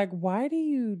guy is like, "Why do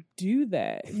you do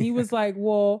that?" And he was like,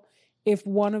 "Well, if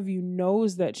one of you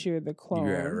knows that you're the clone,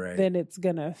 right. then it's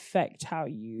gonna affect how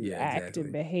you Yeah, act exactly.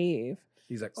 and behave.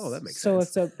 He's like, oh, that makes so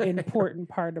sense. it's an important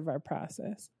part of our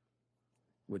process."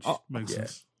 Which Oh, Makes yeah.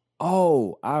 sense.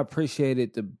 oh, I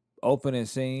appreciated the opening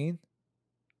scene.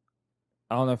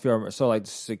 I don't know if you remember. So like the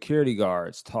security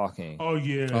guards talking. Oh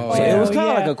yeah. Oh, So yeah. it was kind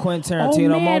of yeah. like a Quentin Oh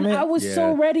Tarantino man, moment. I was Yeah.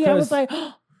 so ready. I was 'Cause-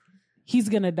 like, "He's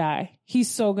gonna die. He's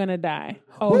so gonna die.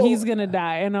 Oh, Well- he's gonna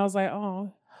die." And I was like,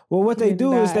 "Oh, Well, what they didn't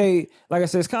do is die. they, like I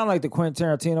said, it's kind of like the Quentin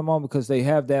Tarantino moment because they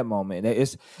have that moment.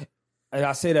 And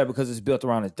I say that because it's built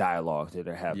around this dialogue that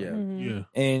they're having. Yeah. mhm.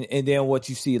 Yeah. And then what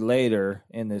you see later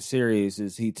in the series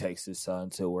is he takes his son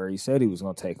to where he said he was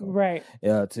going to take him, right."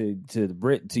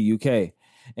 to UK,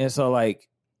 and so like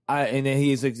and then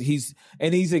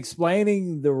he's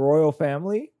explaining the royal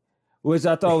family, which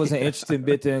I thought was an interesting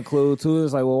bit to include too.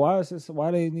 It's like, well,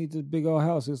 why they need this big old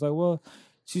house? It's like, well,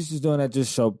 she's just doing that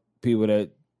just to show people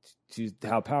that she's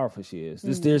how powerful she is.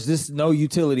 Mhm. There's just no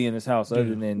utility in this house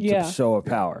other than Yeah. to show her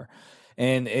power,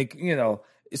 and it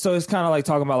so it's kind of like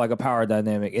talking about like a power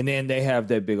dynamic, and then they have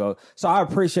that big old. So I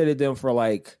appreciated them for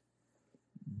like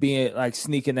being like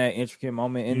sneaking that intricate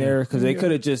moment in Yeah. there because they Yeah.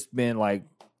 could have just been like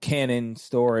canon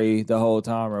story the whole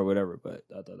time or whatever. But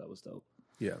I thought that was dope.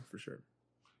 Yeah, for sure.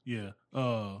 Yeah.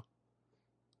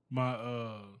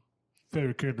 My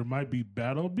favorite character might be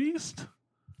Battle Beast.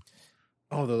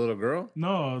 Oh, the little girl?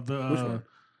 No, Which one?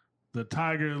 the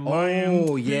tiger lion.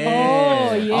 Oh, yeah.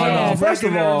 Oh, yeah. Oh, no, first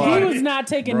of all, He was not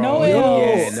taking Bro, no he-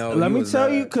 L's. yeah, no, let he me was tell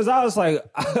not. you because I was like,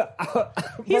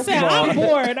 He first said, of all- "I'm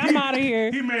bored. I'm out of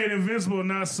here." He made Invincible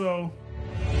not so.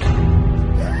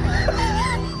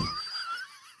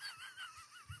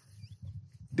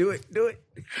 Do it.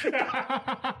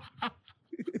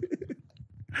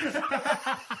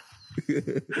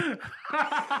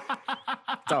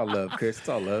 It's all love, Chris. It's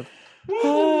all love. And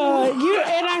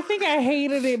I think I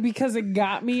hated it because it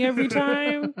got me every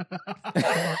time.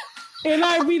 And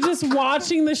I'd be just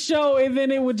watching the show, and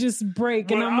then it would just break,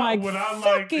 and I'm like, what I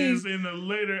like "Fucking." is in the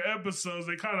later episodes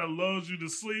they kind of lulls you to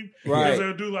sleep Right. because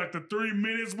they'll do like the 3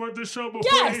 minutes worth of show before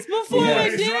Yes, before they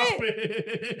they did drop it.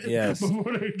 it. Yes.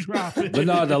 Before they drop it. But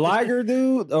no, the Liger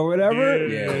dude or whatever.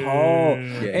 Yeah. Oh,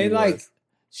 Yeah, he and like was.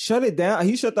 shut it down.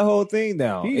 He shut the whole thing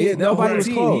down. He did. Nobody That was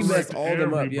whole close. team, he messed all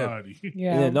them up, yeah. Everybody.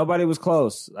 Yeah. Nobody was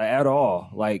close at all.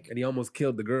 Like And he almost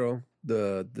killed the girl.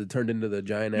 The turned into the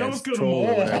giant You ass almost killed them troll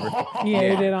or all. whatever. Yeah,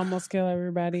 he did almost kill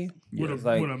everybody. With, a, It's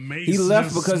like, with a mace. he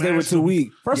left just because they were smashed too them.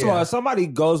 weak. First of Yeah. all, if somebody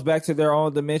goes back to their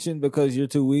own dimension because you're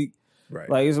too weak, Right.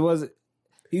 like it wasn't.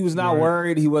 He was not Right.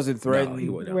 worried. He wasn't threatened. No, he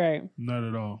wasn't. Right. Not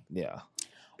at all. Yeah.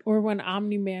 Or when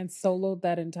Omni-Man soloed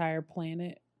that entire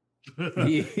planet.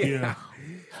 Yeah.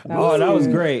 Oh, that was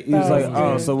great. He was That like, was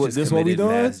 "Oh, good. so Just this what we committed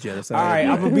doing? mass genocide. All right,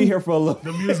 I'm gonna be here for a little."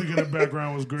 The music in the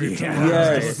background was great too.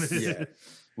 Yes. Yeah.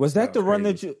 Was that That the was run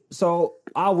crazy. that you? So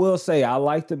I will say I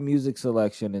like the music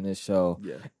selection in this show.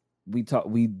 Yeah.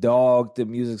 We dogged the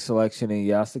music selection in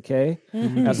Yasuke,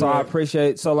 and so I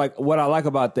appreciate. So like what I like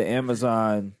about the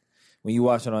Amazon, when you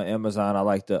watch it on Amazon, I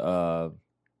like the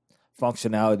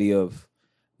functionality of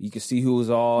you can see who's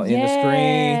all in the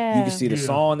screen. You can see the Yeah.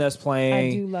 song that's I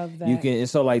playing. do love that. You can, and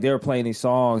so like they were playing these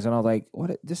songs, and I was like,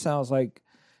 "What? This sounds like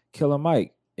Killer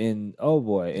Mike in Oh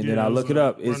Boy." And then Yeah, I it look was it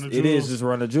up. Run the It is Jewels. just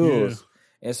Run the Jewels.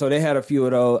 And so they had a few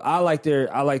of those. I like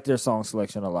their song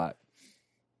selection a lot.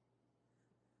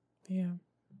 Yeah.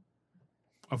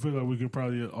 I feel like we could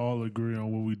probably all agree on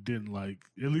what we didn't like,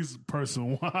 at least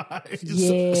person wise.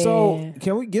 Yeah. So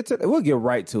can we get to? We'll get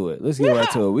right to it. Let's get right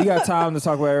to it. We got time to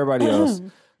talk about everybody else.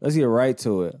 Let's get right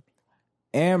to it.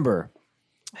 Amber,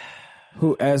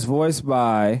 who as voiced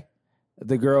by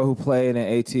the girl who played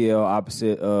in ATL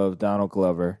opposite of Donald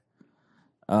Glover.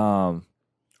 Oh,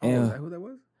 And- is that who that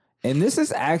was? And this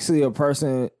is actually a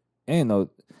person, and no,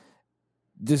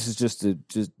 this is just I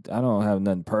don't have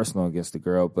nothing personal against the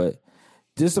girl, but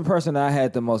this is the person I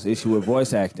had the most issue with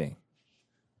voice acting.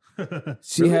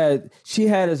 She had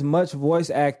as much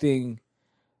voice acting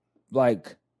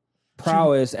like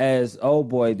prowess as Old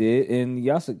Boy did in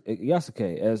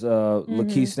Yasuke, as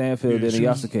Lakeith Stanfield Yeah, did in she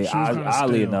was Yasuke. kinda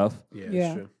Oddly stale. enough, Yeah, Yeah.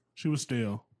 that's true. She was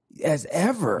stale. as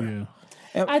ever.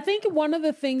 Yeah. I think one of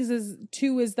the things is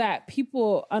that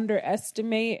people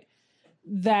underestimate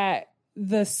that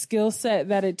the skill set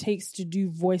that it takes to do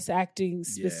voice acting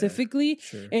specifically,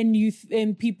 sure.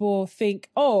 and people think,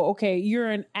 oh, okay, you're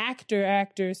an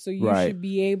actor, so you Right. should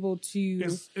be able to.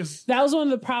 It's That was one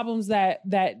of the problems that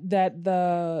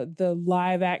the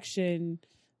live action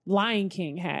Lion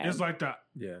King had. it's like the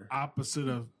Yeah. opposite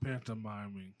of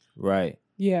pantomiming. Right.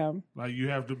 Yeah, Like you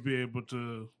have to be able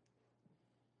to.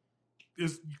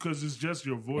 It's because it's just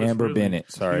your voice. Amber really. Bennett,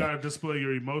 You sorry. gotta display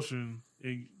your emotion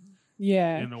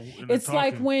yeah. in the It's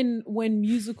like talking. when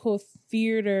musical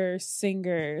theater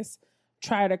singers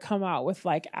try to come out with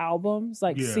like albums,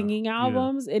 like Yeah, singing yeah.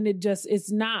 albums, and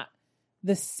it's not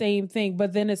the same thing.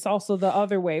 But then it's also the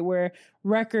other way where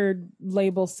record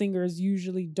label singers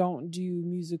usually don't do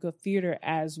musical theater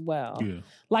as well. Yeah.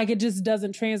 Like it just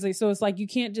doesn't translate. So it's like you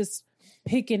can't just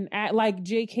pick and act like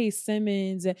J.K.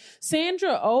 Simmons and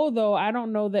Sandra Oh, though I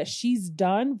don't know that she's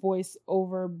done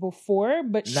voiceover before,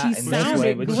 but Not she in this sounded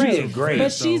way, but she great. did great.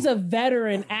 But she's a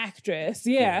veteran actress,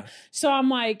 yeah. So I'm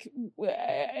like,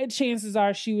 chances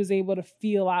are she was able to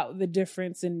feel out the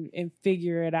difference and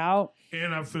figure it out.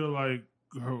 And I feel like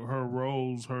her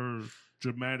roles, her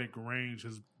dramatic range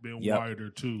has been Yep. wider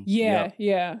too. Yeah, Yep.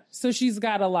 yeah. So she's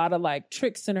got a lot of like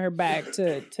tricks in her bag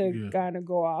to Yeah. kind of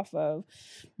go off of.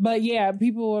 But yeah,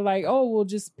 people were like, "Oh, we'll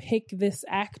just pick this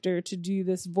actor to do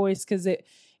this voice because it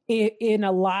in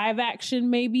a live action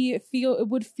maybe it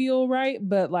would feel right,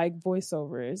 but like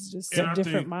voiceover is just And a I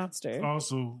different think monster."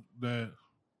 Also, that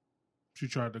she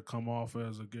tried to come off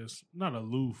as, I guess, not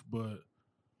aloof, but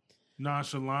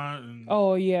nonchalant. And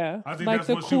Oh yeah, I think like that's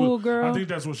the what cool she was, girl. I think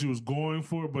that's what she was going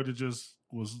for, but it just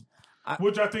was,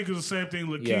 which I think is the same thing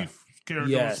Lakeith's Yeah. character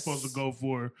Yes. was supposed to go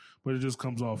for, but it just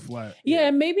comes off flat. Yeah,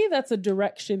 and maybe that's a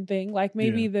direction thing. Like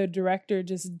maybe Yeah. the director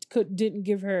just didn't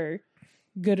give her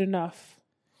good enough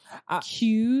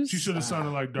cues. She should have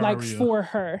sounded like Daria. like for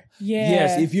her. Yeah.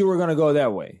 Yes, if you were gonna go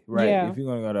that way, right? Yeah. If you're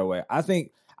gonna go that way, I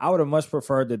think I would have much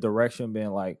preferred the direction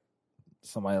being like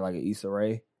somebody like an Issa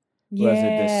Rae, who has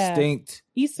a distinct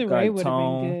Issa like, Rae would have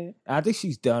tone. been good. I think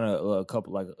she's done a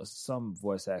couple like some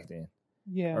voice acting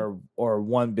Yeah. or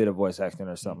one bit of voice acting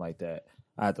or something like that.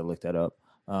 I have to look that up.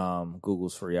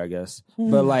 Google's free, I guess.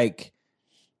 But like,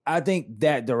 I think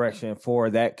that direction for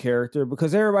that character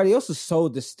because everybody else is so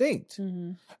distinct.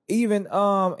 Mhm. Even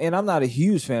and I'm not a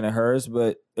huge fan of hers,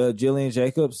 but Jillian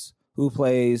Jacobs, who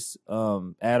plays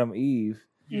Adam Eve,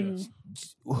 Yes.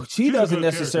 she She's a doesn't good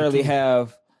necessarily character, too.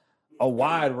 have a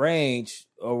wide range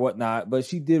or whatnot, but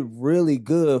she did really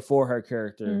good for her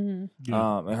character. Mhm.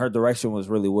 Yeah. And her direction was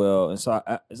really well. And so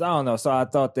I don't know. So I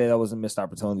thought that was a missed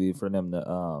opportunity for them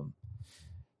to,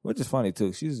 which is funny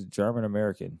too. She's German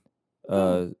American.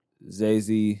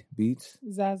 Zazie Beetz.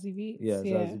 Zazie Beetz. Yeah,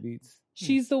 Zazie Beetz.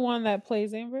 She's the one that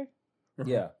plays Amber.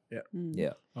 Yeah. Mm.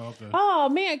 Yeah. Okay. Oh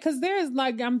man, because there's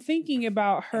like I'm thinking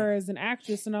about her as an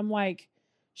actress, and I'm like,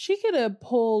 she could have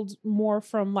pulled more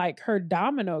from like her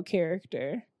Domino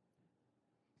character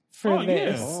for Oh, yeah.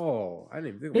 this. Oh, I didn't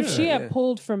even think If about she that. had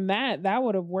pulled from that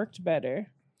would have worked better.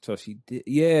 So she did,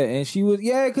 and she was,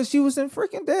 because she was in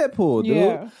freaking Deadpool, dude.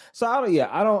 Yeah. So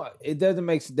it doesn't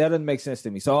make sense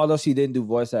to me. So although she didn't do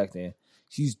voice acting,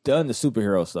 she's done the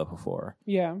superhero stuff before,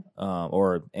 Yeah.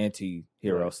 or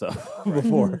anti-hero stuff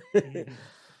before.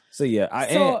 So go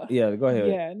ahead.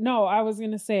 Yeah. No, I was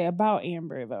gonna say about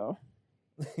Amber though.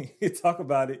 Talk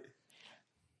about it.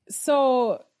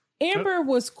 So Amber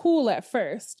was cool at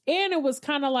first, and it was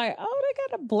kind of like, oh, they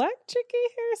got a black chick in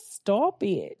here. Stop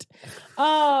it. So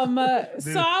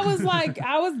I was like,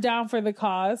 I was down for the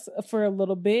cause for a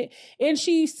little bit, and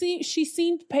she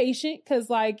seemed patient because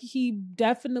like he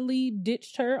definitely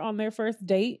ditched her on their first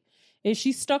date, and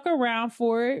she stuck around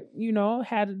for it. You know,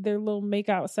 had their little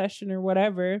makeout session or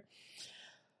whatever.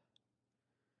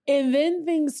 And then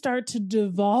things start to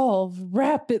devolve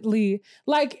rapidly.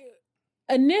 Like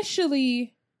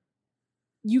initially,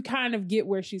 you kind of get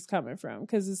where she's coming from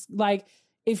because it's like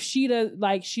if she doesn't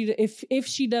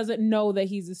know that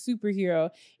he's a superhero,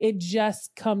 it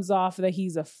just comes off that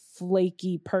he's a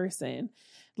flaky person,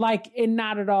 like, and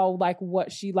not at all like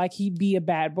what she like. He'd be a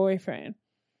bad boyfriend,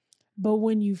 but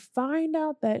when you find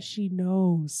out that she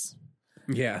knows,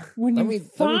 when you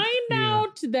find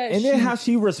out that, and then how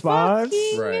she responds,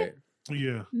 right?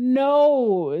 Yeah,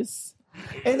 knows,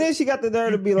 and then she got the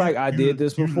nerve to be like, "I did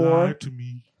this before." Lied to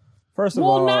me. First of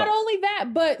all, not only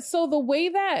that, but so the way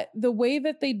that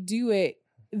they do it,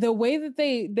 the way that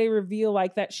they reveal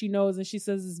like that she knows and she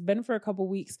says it's been for a couple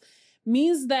weeks,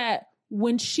 means that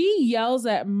when she yells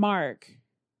at Mark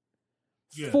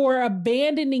for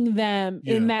abandoning them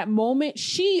in that moment,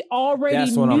 she already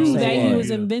knew that he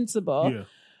was invincible,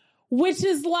 which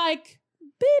is like,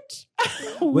 bitch.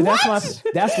 But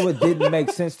that's what didn't make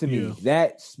sense to me.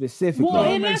 That specifically. Well,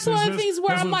 and that's one of the things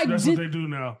where I'm like, that's what they do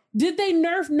now. Did they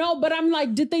nerf? No, but I'm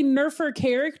like, did they nerf her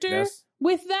character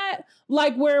with that?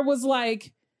 Like, where it was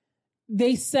like,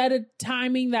 they set a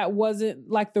timing that wasn't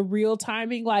like the real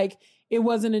timing. Like, it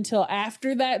wasn't until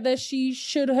after that she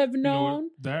should have known. You know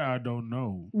that I don't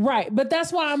know. Right. But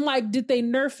that's why I'm like, did they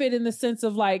nerf it in the sense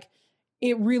of like,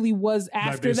 it really was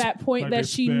after that point that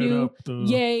she knew. The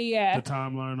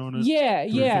timeline on it.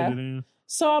 Yeah.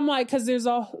 So I'm like, because there's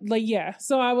all like,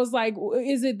 So I was like,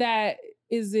 is it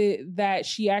that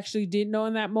she actually didn't know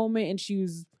in that moment and she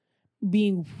was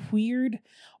being weird,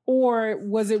 or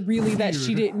was it really that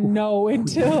she didn't know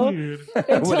until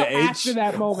after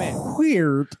that moment?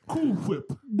 Weird. Cool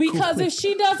Whip. Because if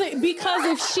she doesn't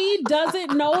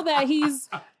know that he's.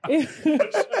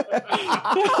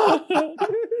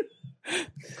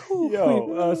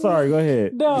 Sorry, go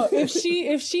ahead. No, if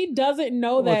she doesn't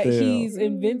know that he's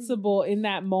invincible in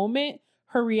that moment,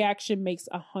 her reaction makes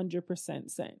 100%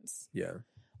 sense. Yeah.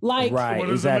 Like, right,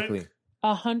 exactly.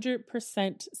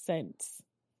 100% sense.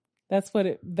 That's what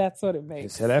it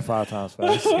makes. Say that 5 times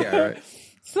fast. Yeah, right.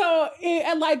 So,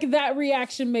 like, that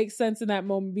reaction makes sense in that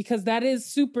moment because that is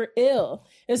super ill,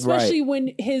 especially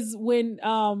when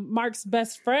Mark's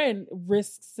best friend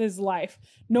risks his life,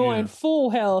 knowing full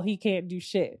hell he can't do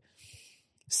shit.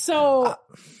 So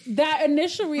that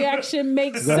initial reaction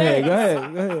makes sense. Go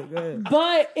ahead.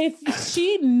 But if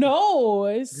she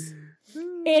knows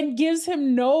and gives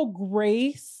him no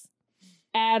grace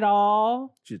at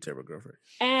all, she's a terrible girlfriend.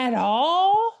 At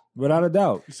all. Without a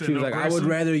doubt. She was like, I would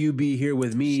rather you be here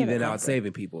with me than out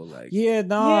saving people. Like, you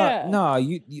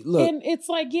look. And it's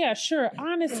like, yeah, sure,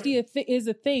 honesty is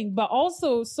a thing, but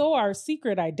also so are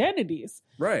secret identities.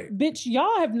 Right. Bitch,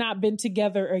 y'all have not been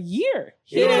together a year.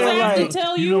 He doesn't have to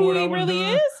tell you who he really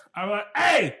is. I'm like,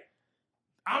 hey,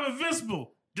 I'm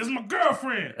invincible. Just my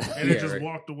girlfriend. And it just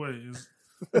walked away.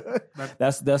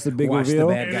 That's a big watch reveal.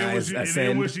 The bad guys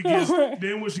then when she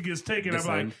gets taken, I'm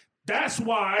like, that's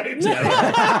why. He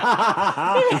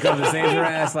comes to save your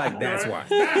ass. Like, that's why.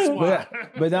 That's why.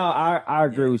 But no, I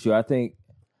agree with you. I think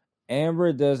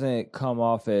Amber doesn't come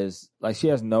off as like she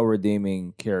has no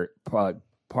redeeming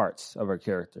parts of her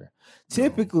character. No.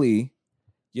 Typically,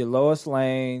 your Lois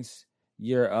Lanes,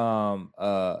 your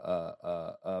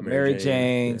Mary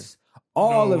Janes,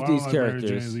 all of these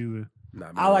characters.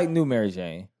 I like new Mary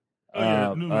Jane. Oh,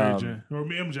 yeah, new Mary Jane. Or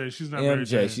MJ. She's not Mary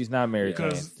Jane. She's not Mary Jane.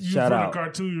 Because you from a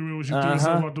cartoon, you remember when she doing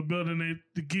something about the building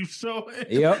they keep showing?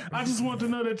 Yep. I just want to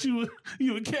know that you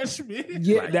would catch me.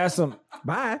 Yeah, that's some.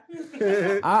 Bye.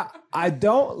 I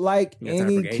don't like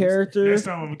any character. Next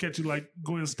time I'm going to catch you like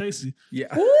Gwen Stacy.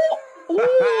 Yeah. Ooh.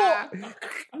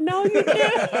 No, you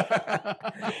can't.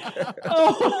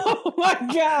 Oh, my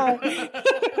God.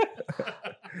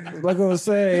 Like I was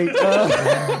saying,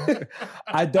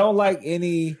 I don't like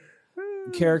any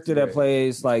character that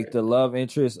plays like the love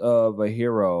interest of a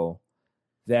hero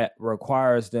that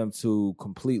requires them to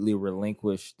completely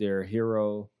relinquish their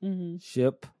hero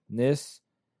shipness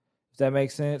If that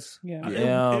makes sense.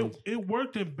 Yeah. It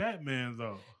worked in Batman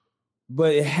though.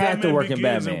 But it had to work in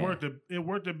Begins, Batman. It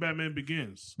worked in Batman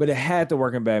Begins. But it had to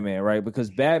work in Batman, right? Because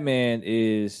Batman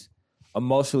is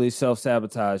emotionally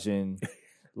self-sabotaging,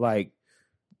 like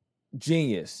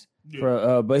genius.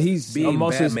 Yeah. But he's Being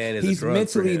emotionally, Batman is a he's drug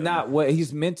mentally for him. not well.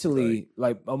 He's mentally,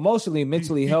 like emotionally,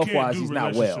 He health can't wise, do he's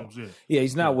not well. relationships, Yeah,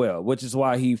 he's not well, which is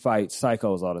why he fights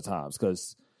psychos all the times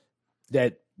because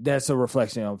that's a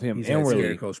reflection of him He's had inwardly.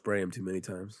 Scarecrow spray him too many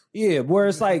times. Yeah, where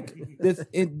it's like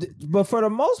but for the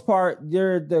most part,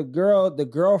 you're the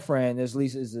girlfriend at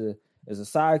least is a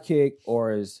sidekick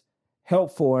or is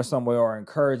helpful in some way or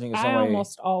encouraging in some I way.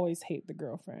 almost always hate the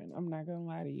girlfriend. I'm not gonna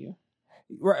lie to you.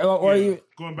 Right, or Yeah. you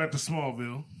Going back to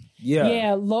Smallville.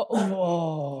 yeah.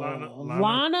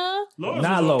 Lana. Lois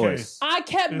Not was okay. Lois. I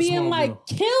kept In being Smallville. like,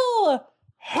 kill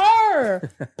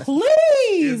her,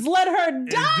 please, let her And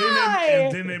die.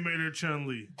 then they made her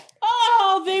Chun-Li.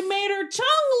 Oh, they made her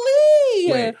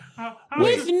Chung-Li Wait,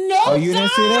 with no Oh, you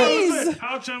didn't see that? thighs.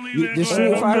 How Chun-Li You- didn't the go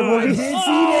Street on Fighter the- movie. didn't see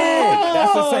that.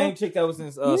 That's the same chick that was in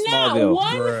Not Smallville.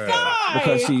 one Bruh. thigh.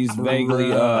 Because she's vaguely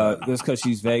just because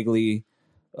she's vaguely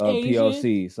Asian?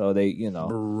 POC, so they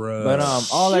Bruh. But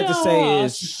all I have to say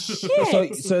is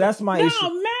Shit. so that's my Now issue.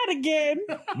 I'm mad again.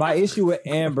 My issue with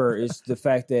Amber is the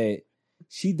fact that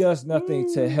she does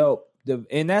nothing to help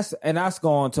and that's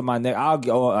going to my neck. I'll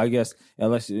go, I guess,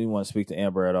 unless you want to speak to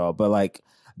Amber at all. But like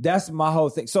that's my whole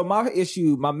thing. So my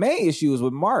main issue is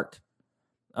with Mark.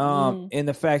 And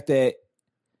the fact that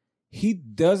he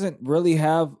doesn't really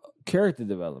have character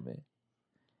development.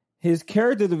 His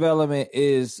character development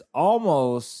is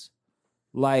almost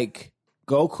like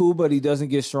Goku, but he doesn't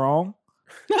get strong.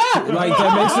 Like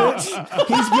that makes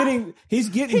sense. He's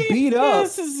getting beat up.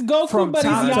 This is Goku, from but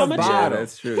he's top to Yamcha. bottom.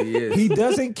 That's true. He is. He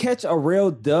doesn't catch a real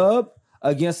dub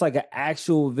against like an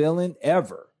actual villain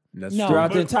ever That's No. true. throughout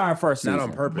the But- entire first season. Not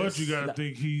on purpose. But you gotta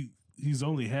think he's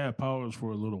only had powers for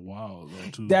a little while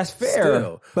though too. That's fair,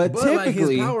 Still. but like,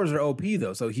 typically, his powers are OP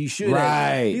though, so he should.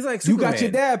 right? He's like you Superman. got your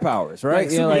dad powers, right?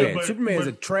 Like You know, Superman. but- Superman's but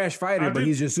a trash fighter, I but did-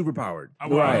 he's just super powered. I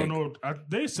Right. don't know.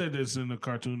 They said this in the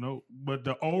cartoon note, but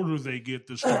the older they get,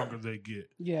 the stronger they get.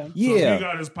 Yeah. So if yeah. he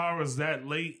got his powers that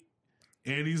late,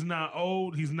 and he's not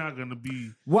old, he's not gonna be.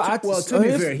 Well, To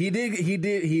be fair, he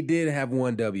did have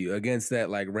one W against that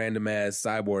like random ass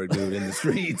cyborg dude in the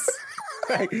streets.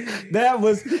 that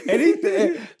was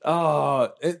anything.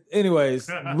 Anyways,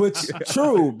 which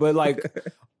true, but like,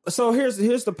 so here's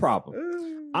the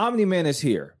problem. Omni-Man is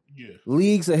here, Yeah.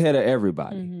 leagues ahead of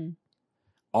everybody. Mhm.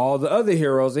 All the other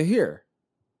heroes are here.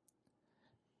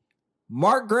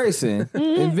 Mark Grayson,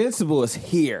 Invincible, is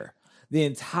here the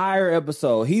entire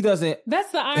episode. He doesn't.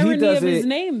 That's the irony does of his it-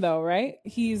 name, though, right?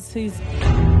 He's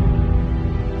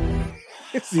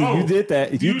See, you did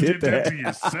that. You did that. to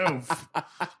yourself.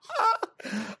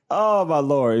 Oh my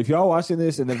lord! If y'all watching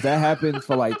this, and if that happened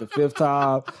for like the 5th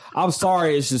time, I'm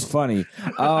sorry. It's just funny.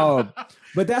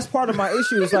 But that's part of my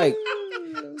issue. Is like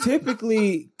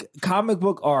typically comic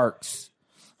book arcs.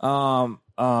 You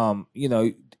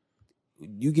know,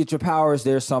 you get your powers.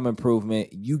 There's some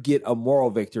improvement. You get a moral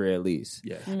victory at least.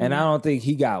 Yeah. And I don't think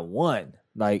he got one.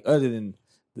 Like other than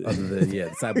the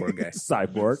cyborg guy.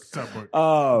 Cyborg. Cyborg.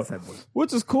 Cyborg.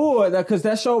 Which is cool because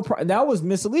that show that was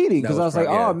misleading because I was like,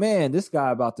 yeah. oh man, this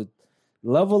guy about to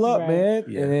level up, Right. man,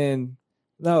 Yeah. and then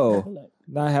no,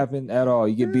 not happen at all.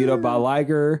 You get beat up by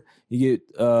Liger. You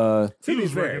get To He be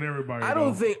was fair, wrecking everybody. I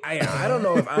don't though. think I don't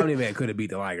know if Omni-Man could have beat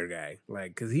the Liger guy,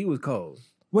 like because he was cold.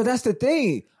 well, that's the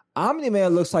thing.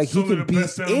 Omni-Man looks like It's he only can the beat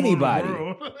best animal in the anybody,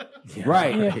 world.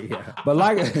 right? Yeah. But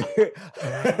Liger,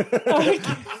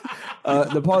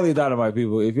 Napoleon Dynamite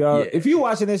people. If y'all, Yeah. if you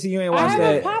watching this and you ain't I watched have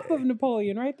that, a pop of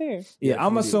Napoleon right there. yeah,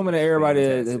 I'm you do. assuming that everybody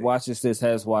that Fantastic. watches this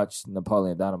has watched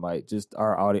Napoleon Dynamite. Just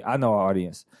our audience. I know our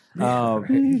audience.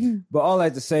 But all I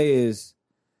have to say is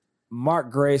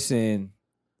Mark Grayson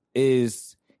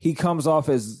he comes off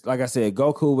as, like I said,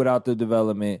 Goku without the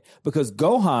development because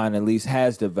Gohan at least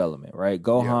has development, right?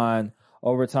 Gohan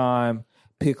over time,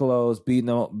 Piccolo's beating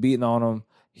on him.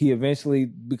 He eventually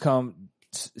become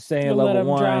Saiyan We'll let level him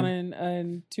 1. drown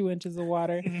in 2 inches of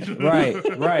water. Right. Puts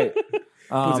him in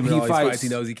all He these fights fights. he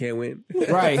knows he can't win.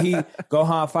 Right.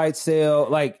 Gohan fights Cell.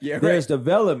 Like Yeah, there's right.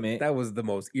 development. That was the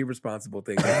most irresponsible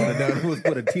thing they could have done was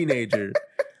put a teenager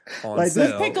on Like, this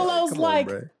Cell. Piccolo's Come on, like,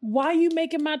 bruh. why you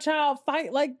making my child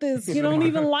fight like this? You don't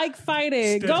even like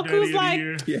fighting. Stepdaddy of Goku's the like,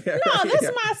 year. Yeah. no, this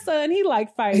is my son. He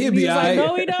like fighting. He'll be He's like, all right.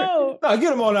 no, he don't. No,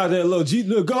 get him on out there, little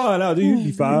Gohan out there. You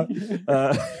be fine.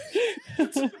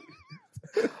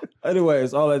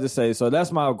 Anyways, all I have to say. So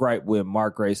that's my gripe with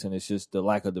Mark Grayson. It's just the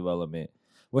lack of development,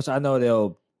 which I know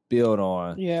they'll build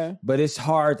on. Yeah. But it's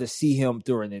hard to see him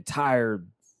through an entire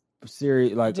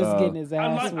series. Like, Just getting his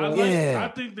ass whooped. Yeah. I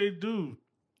think they do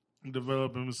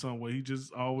develop him in some way. He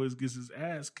just always gets his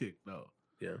ass kicked, though.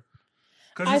 Yeah.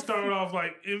 Because he started off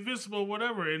like invincible,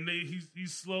 whatever, and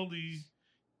he's slowly.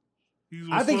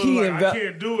 I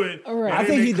can't do it. Right. I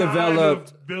think he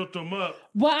developed, built him up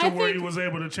Well, to I where think he was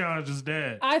able to challenge his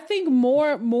dad. I think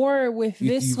more with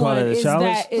this you call one it a is challenge?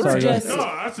 that it's Sorry, just No,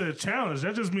 I said challenge.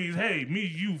 That just means, hey, me,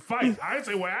 you fight. I didn't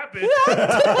say what happened.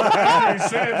 I already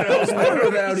said those I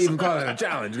words. don't even call it a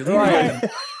challenge. right?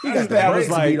 He got the That was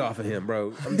brakes like- beat off of him,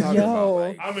 bro. I'm talking about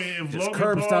like, I mean, if Just Logan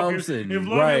curb Paul stomps can, and- if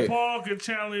Logan Right. Paul can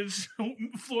challenge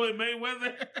Floyd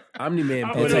Mayweather, Omni-Man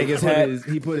And put, take his hat.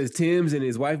 he put his Timbs and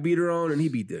his wife beater on, and he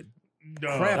beat the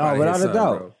crap Oh, out of without his a son,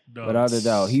 doubt. bro. no. Without a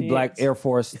doubt. He Shit. Black Air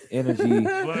Force energy.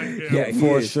 Yeah, he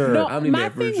for is. sure. No, Omni-Man my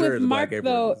for thing sure with is a Mark Black Air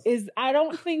though Force. is I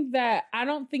don't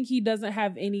think he doesn't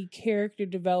have any character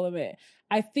development.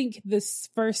 I think this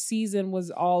first season was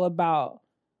all about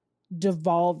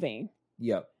devolving.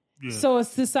 Yep. Yeah. So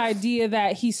it's this idea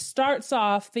that he starts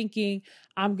off thinking,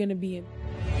 I'm gonna be in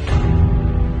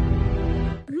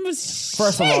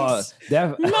First of all,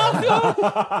 that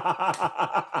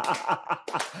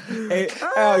hey,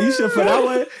 Al, you should for that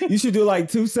one. You should do like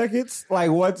 2 seconds.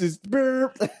 Like once it's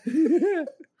burp.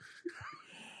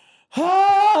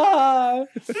 Ah!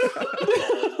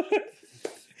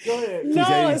 Go ahead.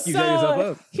 No, You set yourself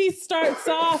so up. he starts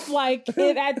off like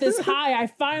at this high. I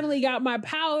finally got my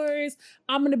powers.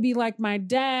 I'm gonna be like my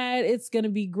dad. It's gonna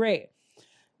be great.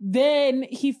 Then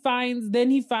he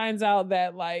finds out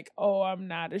that like, oh, I'm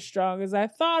not as strong as I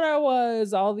thought I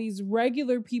was. All these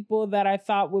regular people that I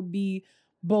thought would be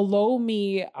below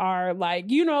me are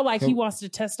like, you know, like he wants to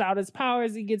test out his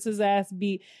powers. He gets his ass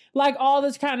beat. Like all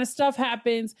this kind of stuff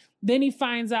happens. Then he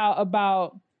finds out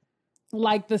about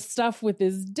like the stuff with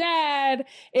his dad,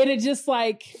 and it just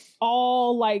like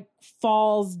all like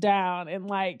falls down, and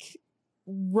like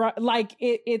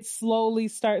it slowly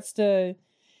starts to.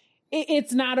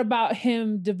 It's not about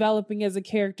him developing as a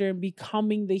character and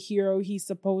becoming the hero he's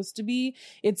supposed to be.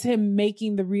 It's him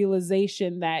making the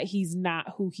realization that he's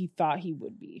not who he thought he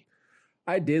would be.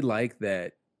 I did like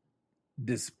that,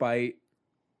 despite,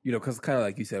 you know, because kind of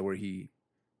like you said, where he's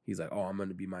like, oh, I'm going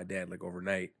to be my dad like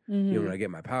overnight. You know, when I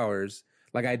get my powers,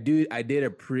 like I did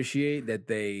appreciate that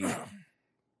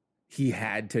he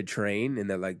had to train, and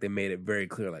that like they made it very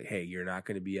clear, like, hey, you're not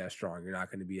going to be as strong, you're not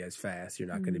going to be as fast, you're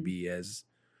not going to be as,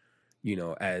 you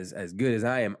know, as good as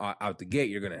I am out the gate.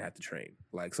 You're going to have to train.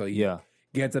 Like, so he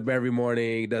gets up every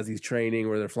morning, does these training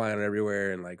where they're flying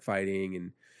everywhere and like fighting,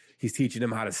 and he's teaching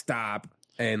them how to stop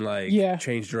and like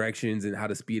change directions and how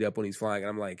to speed up when he's flying. And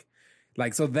I'm like,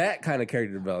 so that kind of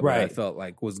character development I felt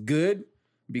like was good,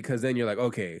 because then you're like,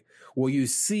 okay, well, you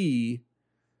see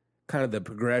kind of the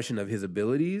progression of his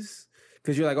abilities,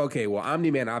 because you're like, okay, well,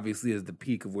 Omni-Man obviously is the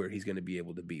peak of where he's going to be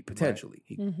able to be potentially.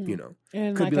 He, you know,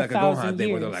 and could like be like a 1,000 Gohan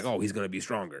thing where they're years. like, oh, he's going to be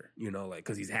stronger, you know, like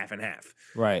because he's half and half.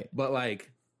 Right. But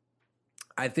like,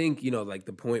 I think, you know, like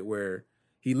the point where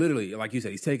he literally, like you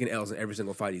said, he's taking L's in every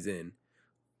single fight he's in,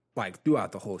 like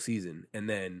throughout the whole season, and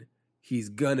then he's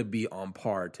gonna be on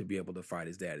par to be able to fight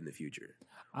his dad in the future,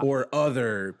 or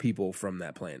other people from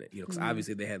that planet. You know, because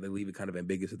obviously they leave it kind of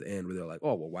ambiguous at the end, where they're like,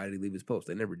 oh, well, why did he leave his post?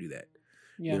 They never do that.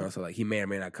 Yeah. You know, so like he may or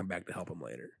may not come back to help him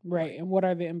later. Right. And what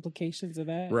are the implications of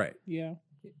that? Right. Yeah.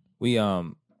 We got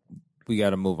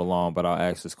to move along, but I'll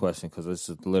ask this question because this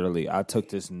is literally, I took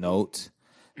this note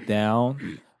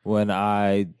down when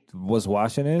I was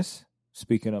watching this.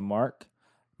 Speaking of Mark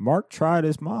tried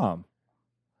his mom.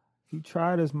 He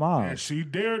tried his mom. And she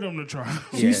dared him to try.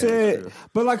 She said,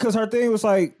 but like, because her thing was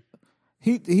like,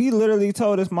 he literally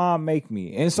told his mom, make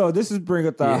me. And so this is bring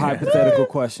up the hypothetical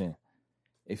question.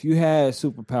 If you had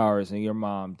superpowers and your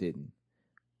mom didn't,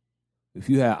 if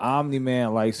you had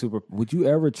Omni-Man like would you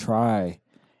ever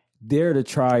dare to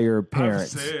try your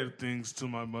parents? I've said things to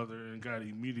my mother and got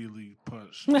immediately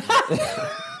punched.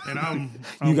 And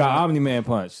You got Omni-Man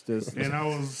punched. And I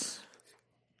was...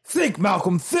 Think,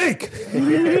 Malcolm, think!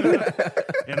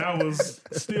 And I was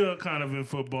still kind of in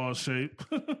football shape.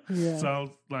 Yeah. So I was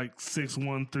like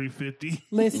 6'1", 350.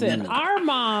 Listen, our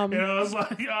mom, And I was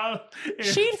like...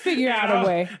 she'd figure out a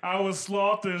way. I was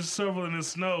slothing, shoveling the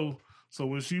snow. So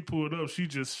when she pulled up, she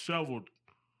just shoveled,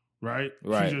 right?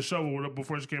 Right. She just shoveled up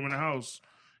before she came in the house.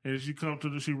 And she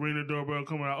she rang the doorbell,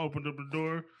 come out, opened up the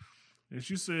door. And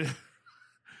she said,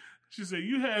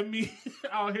 you had me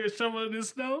out here shoveling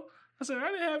this snow? I said,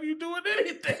 I didn't have you doing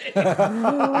anything.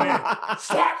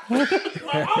 Slap!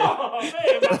 Like, oh, man.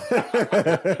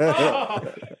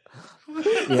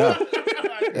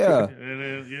 Yeah. And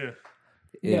then,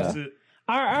 Yeah. that's it.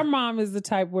 Our mom is the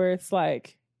type where it's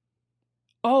like,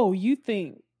 oh, you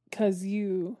think because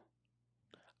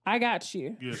I got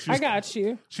you. Yeah, I got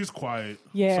you. She's quiet.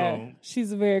 Yeah, so,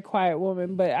 she's a very quiet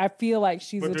woman, but I feel like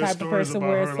she's the type of person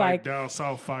where it's like down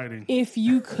south fighting. if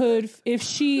you could, if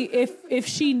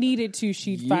she needed to,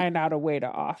 she'd find out a way to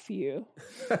off you.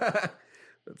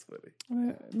 That's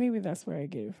funny. Maybe that's where I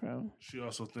get it from. She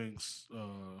also thinks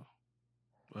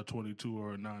a 22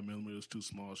 or a 9mm is too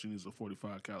small. She needs a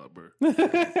 45 caliber. So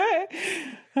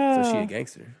she a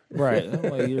gangster. Right. I'm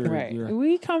like, Right. you're-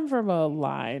 We come from a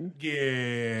line.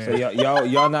 Yeah. So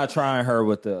y'all not trying her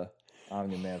with the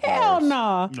Omni-Man powers. Hell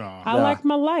no. Nah. I like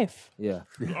my life. Yeah.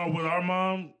 With our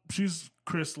mom, she's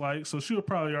Chris-like, so she would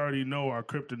probably already know our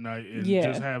kryptonite and Yeah.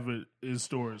 just have it in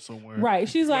storage somewhere. Right.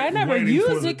 She's like, I never Waiting for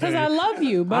used the it because day. I love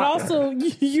you, but also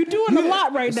you doing a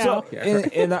lot right now. So,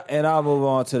 and I'll move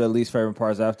on to the least favorite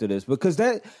parts after this because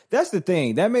that's the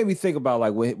thing that made me think about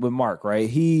like with Mark, right?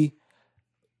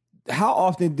 How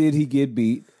often did he get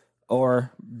beat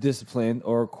or disciplined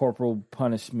or corporal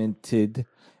punishmented?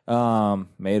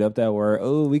 Made up that word.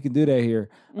 Oh, we can do that here.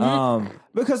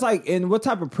 Because like, and what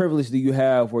type of privilege do you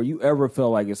have where you ever feel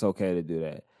like it's okay to do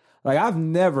that? Like I've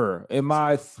never in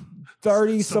my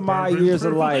 30 some odd Suburban years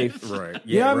of privilege. life, Right.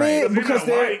 you know what I mean? He's Because not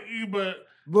they're, white, but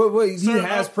but he certain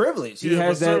has up- privilege. He yeah,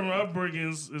 has but that. certain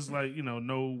upbringings is like,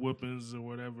 no whippings or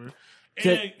whatever.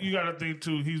 Can- And you got to think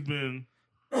too, he's been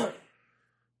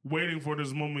waiting for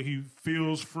this moment he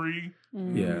feels free.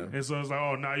 Yeah. And so it's like,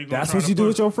 oh, now you're going That's what you do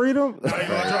with your freedom. Now you're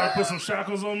going to try to put some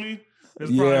shackles on me?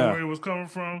 That's probably Yeah. where it was coming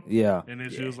from. Yeah. And then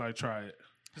she was like, try it.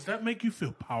 Does that make you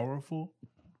feel powerful?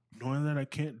 Knowing that I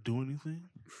can't do anything?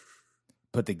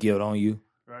 Put the guilt on you.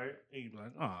 Right? And you be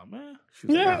like, oh, man. She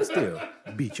was like, "I'll still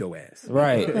beat your ass."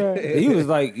 Right. Right. He was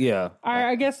like, yeah.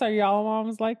 I guess are y'all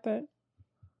moms like that?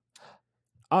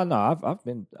 Oh no, I've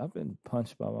been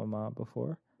punched by my mom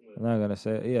before. I'm not gonna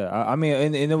say it. Yeah. I mean,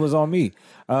 and it was on me.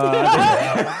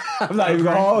 I'm not even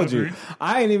gonna hold you. Agree.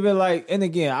 I ain't even like. And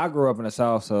again, I grew up in the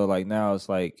South, so like now it's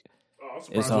like Oh, I'm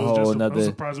surprised It's a it was whole just nother- I'm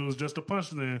surprised it was just a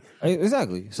punch then.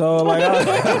 exactly. So like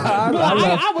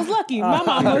I was lucky. My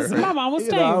mom was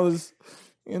you know, tame. I was.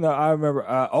 I remember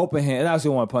open hand. And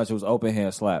actually, one punch. It was open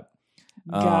hand slap.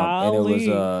 And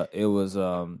it was one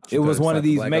of slapped the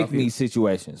these black make off me you?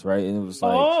 situations, right? And it was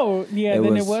like, oh yeah, it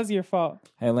then was- it was your fault.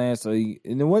 hey Lance, and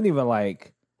it wasn't even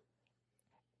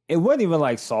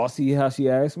like saucy how she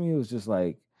asked me. It was just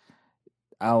like,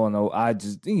 I don't know. I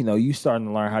just, you starting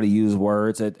to learn how to use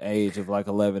words at the age of like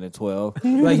 11 and 12.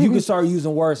 Like you can start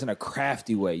using words in a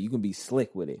crafty way. You can be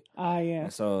slick with it. Ah yeah.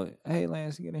 And so, hey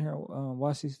Lance, get in here,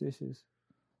 wash these dishes.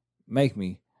 Make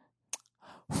me.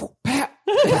 Pat.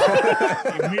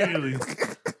 Immediately.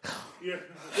 Yeah.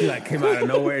 She like came out of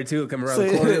nowhere too, come around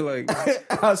the corner like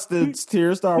As the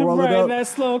tears start rolling Right, up. that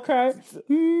slow cry.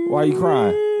 Why are you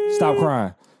crying? Stop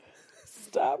crying.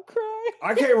 Stop crying.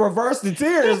 I can't reverse the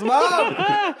tears, Mom.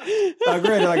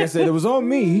 Granted, like I said, it was on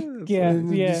me. Yeah,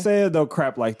 You yeah. said no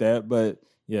crap like that, but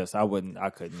yes, I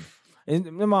couldn't.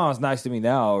 And my mom's nice to me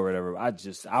now or whatever.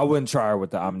 I wouldn't try her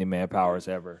with the Omni-Man powers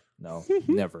ever. No,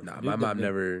 never. nah, my mom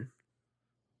never.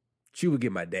 She would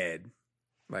get my dad.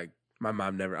 Like my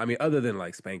mom never. I mean, other than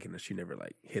like spanking us, she never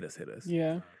like hit us.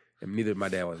 Yeah. And neither my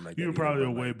dad wasn't like that. You were either, probably a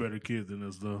but, way like, better kid than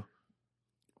us, though.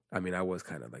 I mean, I was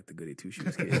kind of like the goody two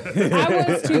shoes kid. I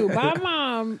was too. My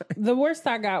mom, the worst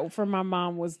I got from my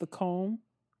mom was the comb.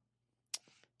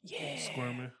 Yeah.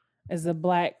 Squirming. As a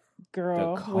black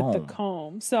girl The with the comb.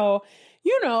 comb. So,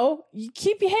 you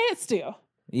keep your head still.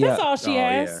 Yeah. That's all she Oh,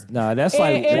 asked. No, that's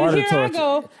like And water here I torture.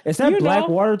 go. Is that You black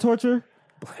know. water torture?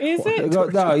 Is it? Go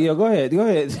ahead. Go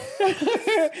ahead.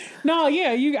 No,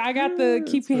 yeah, I got the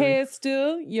keep your head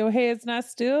still. Your head's not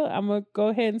still. I'm gonna go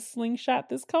ahead and slingshot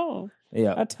this comb. I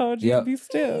Yeah. told you Yep. to be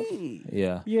still.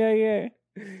 Yeah. Yeah.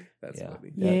 That's Yeah.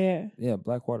 funny. Yeah. Yeah,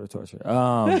 black water torture.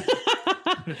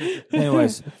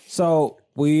 Anyways, so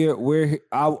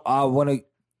I want to.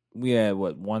 We had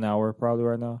 1 hour probably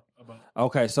right now.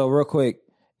 Okay, so real quick,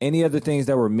 any other things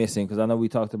that were missing? Because I know we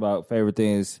talked about favorite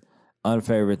things,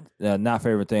 unfavorite, not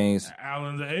favorite things.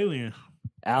 Alan the alien.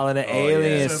 Alan the Oh,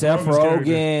 Alien, yeah. Seth Seth Rogen's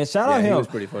Rogen. Shout Yeah, out he him. was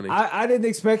pretty funny. I didn't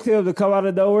expect him to come out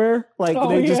of nowhere. Like Oh,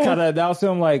 they just yeah. kind of announced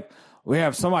him like, we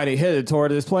have somebody headed toward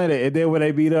this planet. And then when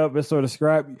they beat up and sort of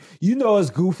scrap, it's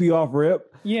goofy off rip.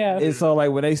 Yeah. And so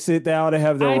like when they sit down and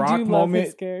have the I do rock love his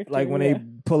moment, character, like when yeah. they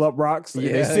pull up rocks and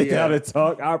they Yeah, sit yeah. down and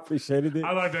talk, I appreciated it.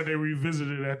 I like that they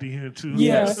revisited at the end, too.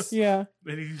 Yes. Yeah.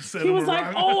 And he said He was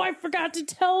like, "Oh, I forgot to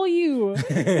tell you."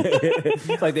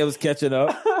 It's like they was catching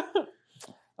up.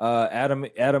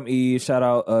 Adam Eve, shout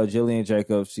out Jillian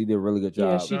Jacobs. She did a really good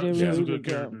Yeah, job. she did She's a really good good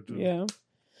job. character, too. Yeah.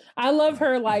 I love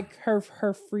her, like her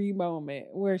free moment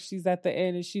where she's at the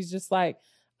end and she's just like,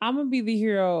 I'm gonna be the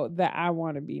hero that I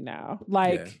want to be now.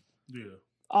 Like Yeah.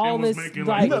 all It was this, making,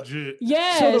 like, legit.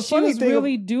 yeah, So the she funny was thing-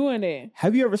 really doing it.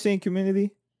 Have you ever seen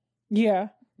Community? Yeah,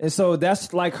 And so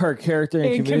that's like her character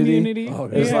in in Community. community. Oh,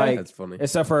 It's yeah. like- that's funny.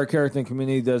 Except for her character in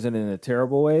Community does it in a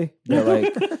terrible way. That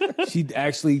like she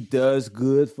actually does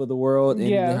good for the world in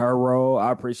Yeah. her role.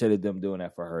 I appreciated them doing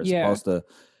that for her. As Yeah. opposed to,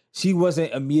 she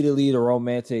wasn't immediately the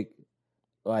romantic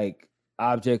like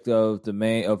object of the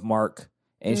main of Mark,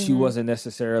 and she Mhm. wasn't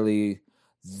necessarily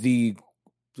the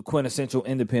quintessential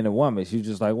independent woman. She was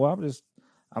just like, well,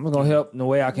 I'm gonna help in the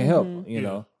way I can help. Mhm. You Yeah.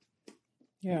 know.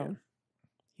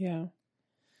 Yeah.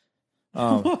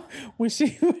 Um, when she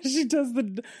does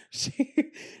the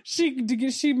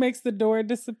she makes the door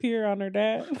disappear on her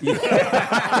dad.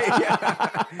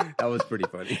 Yeah. That was pretty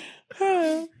funny.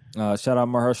 shout out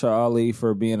Mahershala Ali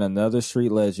for being another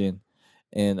street legend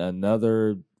and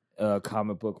another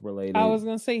comic book related. I was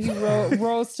gonna say he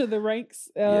rose to the ranks,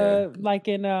 Yeah. like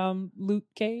in Luke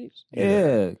Cage.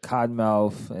 yeah,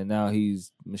 Cottonmouth, and now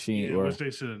he's Machine. Yeah, or, which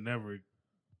they should have never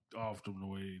offed him the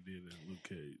way they did in Luke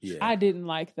Cage. Yeah. I didn't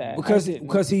like that because I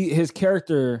didn't. his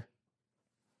character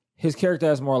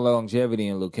has more longevity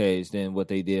in Luke Cage than what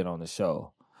they did on the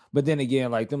show. But then again,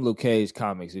 like them Luke Cage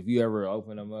comics, if you ever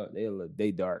open them up,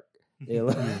 they dark. They a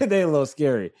little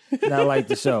scary. Not like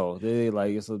the show. They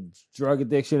like it's a drug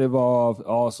addiction involved,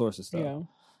 all sorts of stuff.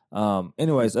 Yeah.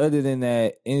 Anyways, other than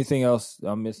that, anything else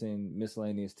I'm missing?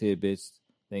 Miscellaneous tidbits,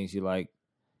 things you like.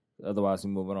 Otherwise, we're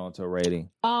moving on to a rating.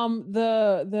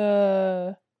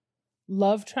 The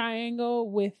love triangle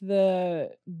with the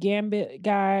Gambit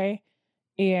guy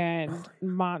and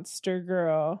Monster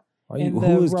Girl. And the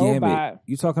who is robot. Gambit?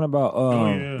 You talking about? Oh,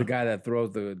 yeah. The guy that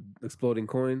throws the exploding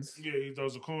coins. Yeah, he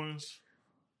throws the coins.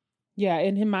 Yeah,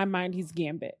 in my mind, he's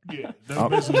Gambit. Yeah, that's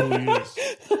basically who he is.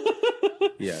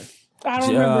 Yeah. I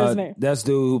don't remember his name. That's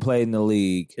dude who played in the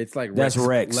league. It's like That's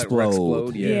Rex like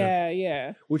Explode.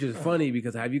 Yeah. Which is funny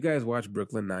because have you guys watched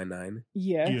Brooklyn Nine-Nine?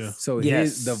 Yes. Yeah. So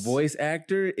Yes. the voice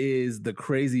actor is the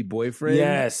crazy boyfriend.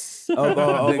 Yes, The, of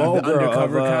old girl,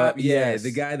 undercover cop. Yeah, yes.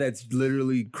 the guy that's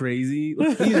literally crazy.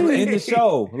 He's in the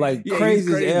show, like Yeah, he's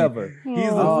crazy, crazy. as ever. He's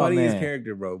the Oh, funniest man.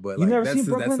 character, bro. But You like, never that's, seen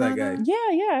Brooklyn that's that guy. Nine-Nine?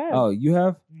 Yeah. Oh, you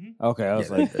have? Mhm. Okay, I was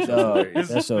Yeah, like, that show's hilarious.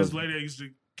 that shows. This lady I used to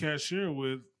cashier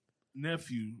with,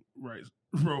 nephew,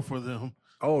 wrote for them.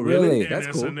 Oh, really? Really? That's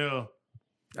and cool. SNL.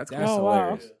 That's cool. That's Oh, wow.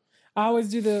 hilarious. I always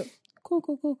do the cool.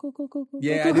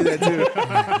 Yeah, I do that too.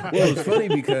 Well, it's funny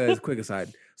because quick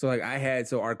aside. So like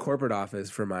our corporate office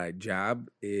for my job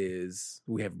is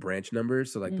we have branch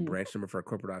numbers. So like the branch number for our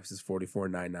corporate office is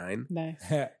 4499.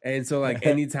 Nice. And so like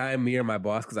anytime me or my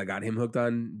boss, because I got him hooked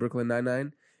on Brooklyn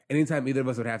Nine-Nine, anytime either of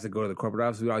us would have to go to the corporate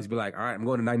office, we'd always be like, all right, I'm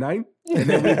going to 99. And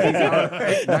then we'd be all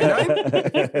right,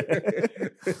 99.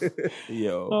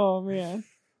 Yo, Oh man.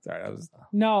 Sorry, that was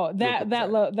No,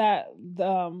 Real that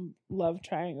love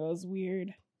triangle is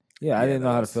weird. yeah, I Yeah, didn't know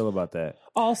that how to was- feel about that.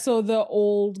 Also, the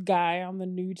old guy on the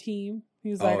new team. He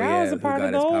was like, Oh, I was yeah, a who part got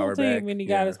of the his old power team, back. and he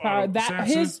Yeah. got his power. Oh, That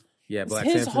Samson? his Black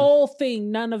his Samson. whole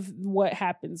thing. None of what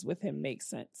happens with him makes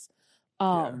sense.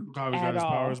 How he got At his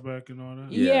all. powers back and all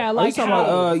that. Yeah. Yeah, Oh, like you talking how,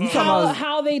 about, you talking about-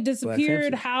 how they disappeared,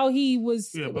 Samson. how he was,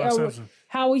 Yeah, Black Samson.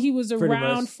 how he was Pretty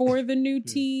around much. for the new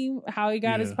team, how he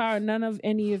got his Yeah. power. None of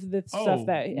any of the Oh, stuff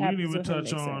that we happens didn't even with him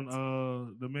touch makes on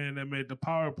sense. the man that made the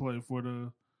power play for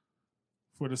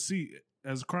the seat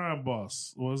as crime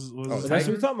boss. Was Oh, That's his what name?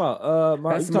 you're talking about.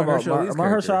 That's you talking about Mahershala Ali's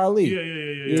Mahershala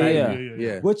character. Ali.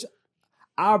 Yeah. Which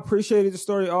I appreciated the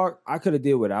story arc. I could have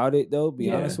did without it though. Be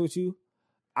Yeah. honest with you,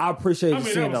 I appreciated I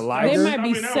mean, seeing that the was- They lighter might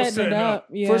be that was setting it up.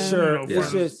 Yeah. for sure. You know,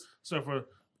 It's for- just So for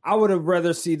I would have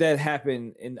rather see that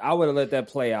happen, and I would have let that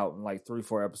play out in like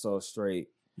 3-4 episodes straight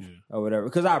yeah. or whatever.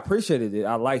 Because I appreciated it,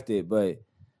 I liked it, but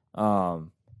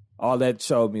all that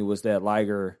showed me was that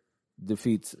Liger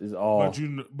defeats is all.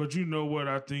 But you know what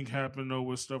I think happened though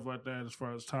with stuff like that as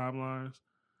far as timelines.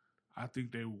 I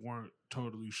think they weren't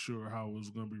totally sure how it was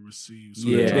going to be received. So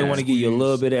yeah, tried they to want to give you a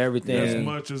little squeeze bit of everything. as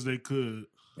much as they could.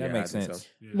 That Yeah, makes I think sense. so.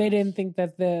 Yeah. They didn't think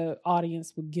that the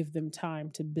audience would give them time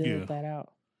to build Yeah. that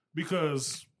out.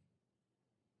 Because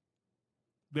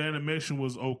the animation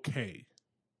was okay.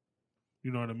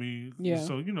 You know what I mean? Yeah.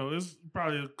 So, there's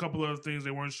probably a couple other things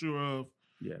they weren't sure of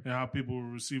Yeah. and how people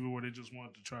would receive it, where they just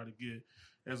wanted to try to get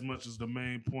as much as the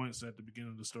main points at the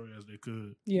beginning of the story as they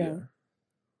could. Yeah.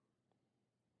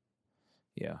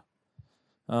 Yeah.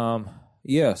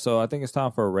 Yeah, so I think it's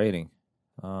time for a rating.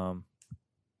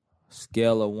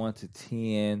 Scale of 1 to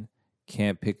 10.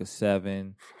 Can't pick a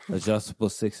 7. Adjustable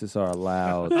 6s are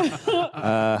allowed.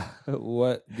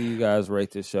 What do you guys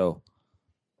rate this show?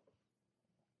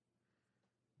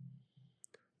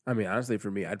 I mean, honestly,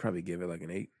 for me, I'd probably give it like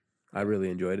an 8. I really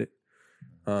enjoyed it.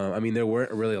 I mean, there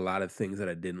weren't really a lot of things that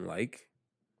I didn't like.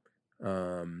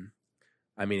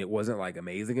 I mean, it wasn't like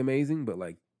amazing, but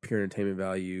like pure entertainment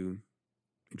value,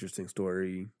 interesting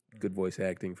story, good voice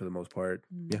acting for the most part.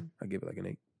 Yeah, I give it like an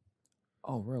 8.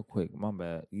 Oh, real quick, my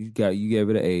bad. You gave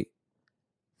it an 8.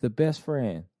 The best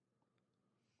friend,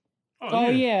 Oh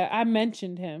yeah, I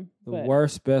mentioned him. the but-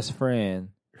 worst best friend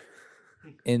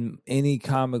in any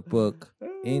comic book,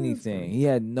 anything. He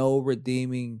had no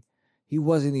redeeming. He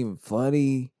wasn't even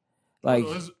funny. Like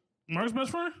is Mark's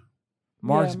best friend?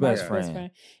 Mark's Yeah, best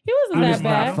friend. He wasn't I that just Not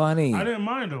bad. funny, I didn't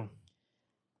mind him.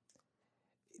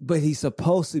 but he's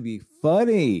supposed to be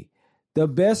funny. The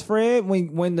best friend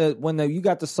when the you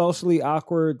got the socially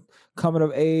awkward coming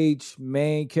of age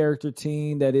main character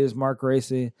team that is Mark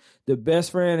Grayson. The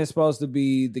best friend is supposed to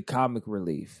be the comic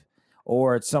relief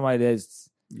or it's somebody that's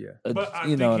But I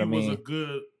you know what I think he mean. was a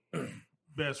good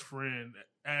best friend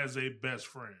as a best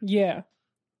friend. Yeah.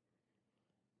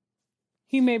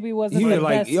 He maybe wasn't He the was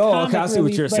like, best yo, okay, comic I see what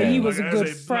relief, you're but he saying. was a Like, good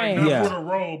as friend. Like, not Yeah. for the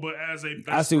role, but as a best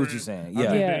I see what friend. you're saying. I Yeah.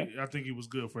 think I think he was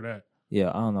good for that. Yeah,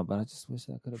 I don't know, but I just wish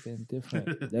that could have been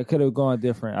different. That could have gone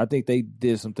different. I think they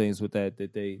did some things with that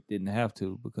they didn't have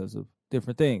to because of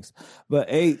different things. But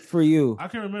 8 for you. I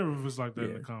can't remember if it's like that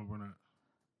in Yeah. the comic or not.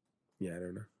 Yeah, I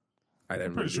don't know. I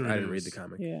didn't pretty read, sure I it didn't read is. the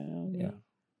comic. Yeah. Yeah.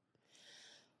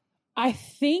 I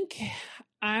think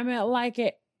I'm at like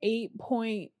an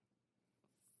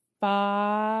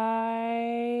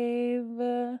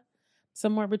 8.5,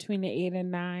 somewhere between the 8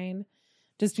 and 9,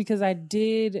 just because I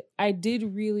did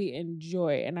really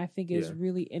enjoy it, and I think it's Yeah.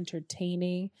 really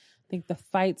entertaining. I think the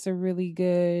fights are really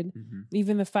good. Mhm.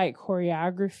 Even the fight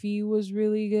choreography was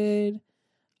really good.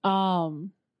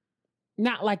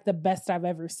 Not like the best I've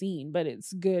ever seen, but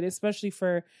it's good, especially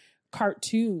for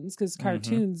cartoons, because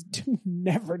cartoons do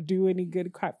never do any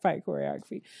good fight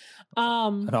choreography.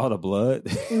 And all the blood.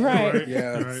 Right.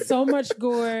 Yeah. Right. So much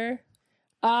gore.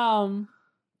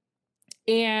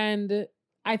 And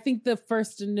I think the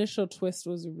first initial twist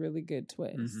was a really good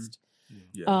twist.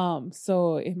 Yeah.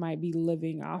 So it might be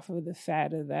living off of the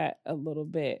fat of that a little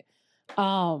bit.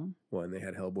 Well, and they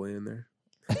had Hellboy in there.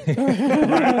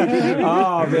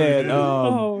 Oh man.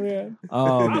 Oh man.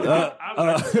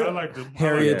 I like the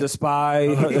Harriet the Spy.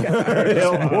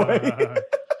 Hellboy.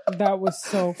 That was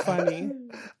so funny.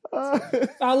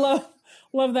 I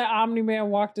love that Omni-Man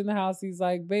walked in the house. He's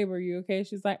like, babe, are you okay?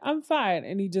 She's like, I'm fine.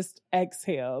 And he just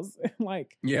exhales. I'm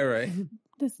like, Yeah, right.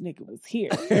 this nigga was here.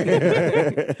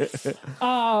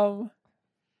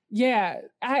 Yeah,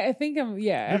 I think I'm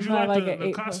Did I'm you not like like the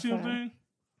an costume 8.5. thing?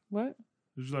 What?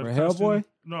 Did you like For the costume? Hellboy?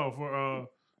 No, for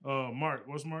Mark.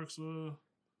 What's Mark's you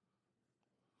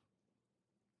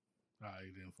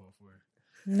didn't fall for it.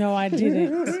 No, I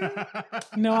didn't.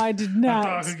 No, I did I not.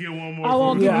 thought I could get one more. I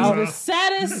won't give Yeah, you the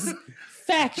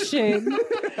satisfaction.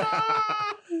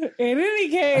 In any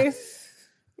case,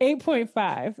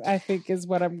 8.5, I think, is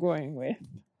what I'm going with.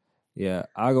 Yeah,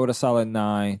 I'll go with a solid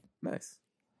 9. Nice.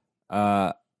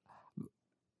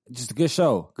 Just a good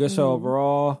show. Good show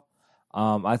overall.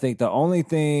 I think the only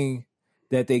thing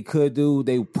that they could do,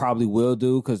 they probably will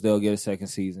do because they'll get a second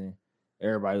season.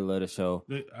 Everybody love the show.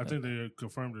 I think they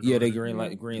confirmed it. Yeah, they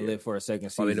already. green lit for a second I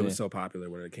season. mean, it was so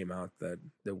popular when it came out that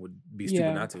would be stupid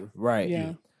Yeah. not to. Right.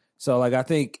 Yeah. So like I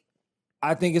think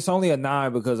it's only a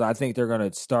 9 because I think they're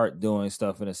gonna start doing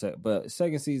stuff in a sec. But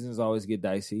second seasons always get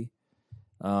dicey,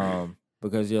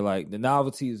 because you're like the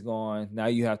novelty is gone. Now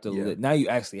you have to now you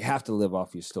actually have to live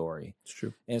off your story. It's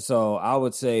true. And so I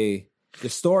would say the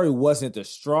story wasn't the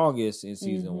strongest in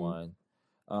season 1,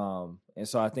 and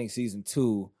so I think season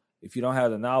 2, if you don't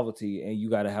have the novelty and you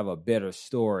got to have a better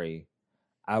story,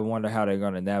 I wonder how they're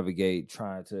going to navigate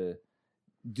trying to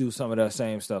do some of that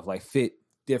same stuff, like fit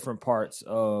different parts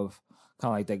of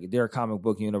kind of like their comic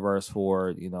book universe for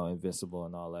Invincible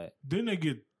and all that. Didn't they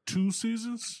get 2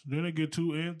 seasons? Didn't they get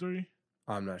 2 and 3?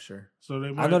 I'm not sure. So they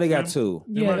I know they got 2.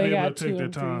 They Yeah, might they be able got to take 2 their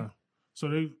and 3. time. So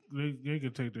they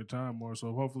can take their time more.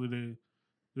 So hopefully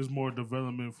there's more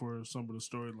development for some of the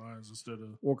storylines instead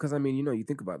of. Well, because I mean, you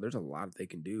think about it, there's a lot they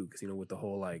can do because with the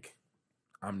whole like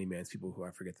Omni-Man's people who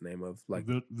I forget the name of, like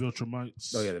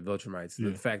Viltrumites. oh yeah, the Viltrumites. Yeah.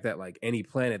 The fact that like any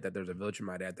planet that there's a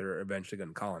Viltrumite at, they're eventually going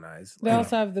to colonize. They Like,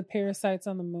 also have the parasites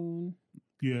on the moon.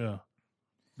 Yeah.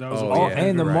 That was Oh, Oh, yeah,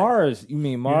 and the right. Mars. You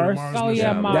mean Mars? Mars Oh, mission.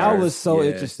 yeah, That Mars. was so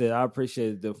Yeah. interesting. I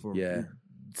appreciated them for Yeah.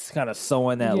 kind of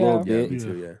sewing that Yeah. little Yeah, bit. me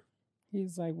too. Yeah.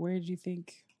 He's like, where'd you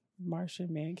think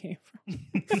Martian Man came from?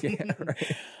 Yeah.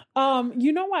 Right.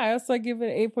 You know why I also give it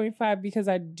an 8.5? Because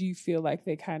I do feel like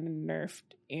they kind of nerfed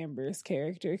Amber's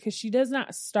character because she does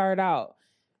not start out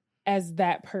as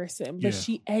that person, but Yeah.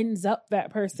 she ends up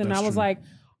that person. That's I was true. like,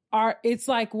 it's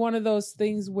like one of those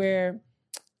things where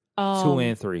 2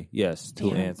 and 3. Yes, 2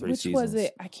 damn, and 3 which seasons. was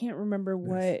it? I can't remember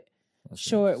what That's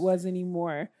show it. it was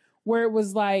anymore. Where it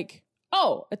was like,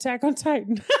 oh, Attack on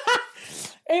Titan.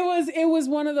 It was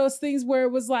one of those things where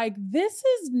it was like, this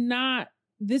is not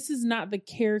the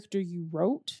character you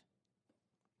wrote.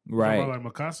 Right. Like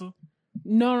Mikasa?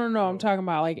 No. I'm talking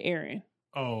about like Eren.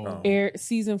 Oh.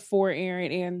 Season 4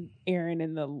 Eren and Eren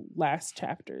in the last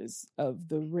chapters of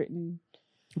the written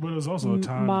But it was also a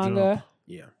time manga. jump.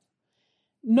 Yeah.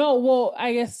 No, well,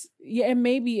 I guess and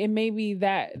maybe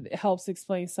that helps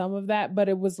explain some of that, but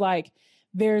it was like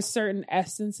there's certain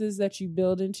essences that you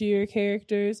build into your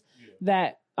characters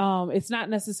that it's not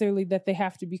necessarily that they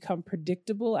have to become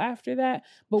predictable after that,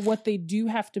 but what they do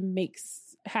has to make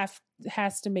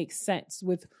sense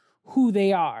with who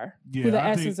they are, Yeah, who the I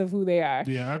essence think- of who they are.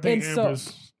 Yeah, I think And so-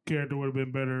 Amber's character would have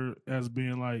been better as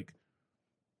being like,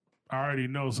 I already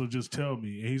know, so just tell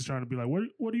me. And he's trying to be like,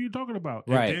 what are you talking about?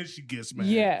 Right. And then she gets mad.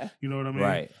 Yeah. You know what I mean?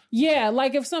 Right. Yeah,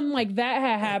 like if something like that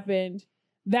had happened,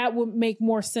 that would make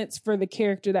more sense for the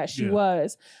character that she Yeah.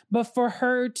 was. But for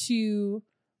her to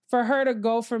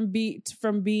go from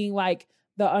being like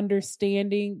the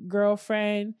understanding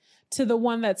girlfriend to the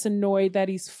one that's annoyed that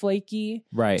he's flaky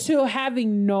Right. to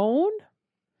having known,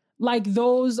 like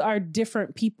those are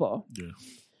different people. Yeah.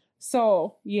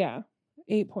 So yeah,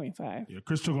 8.5. Yeah,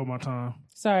 Chris took all my time.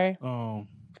 Sorry. So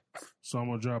I'm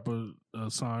gonna drop a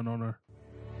sign on her.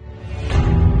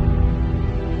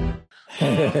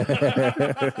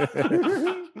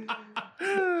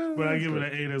 But I give it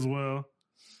an 8 as well.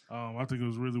 I think it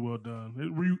was really well done.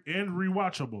 And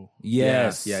rewatchable.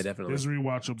 Yes. Yeah, definitely. It's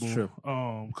rewatchable. True.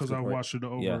 Because I Good point. watched it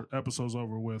over Yeah. episodes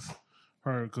over with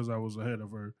her because I was ahead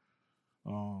of her.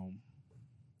 Yeah.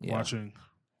 Watching.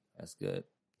 That's good.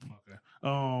 Okay.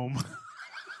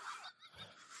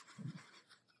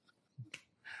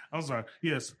 I'm sorry.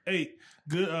 Yes, 8.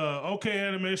 Good. Okay,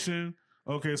 animation.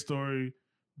 Okay, story.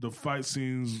 The fight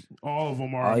scenes, all of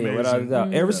them are Oh yeah, amazing. without a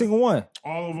doubt. Every single one.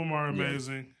 All of them are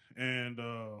amazing, and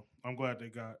I'm glad they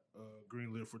got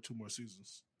greenlit for 2 more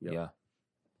seasons. Yep. Yeah.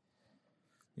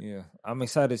 Yeah. I'm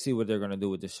excited to see what they're going to do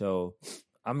with the show.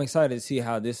 I'm excited to see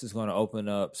how this is going to open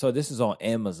up. So this is on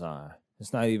Amazon.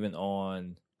 It's not even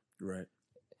on. Right.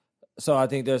 So I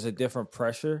think there's a different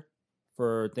pressure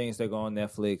for things that go on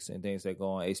Netflix and things that go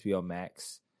on HBO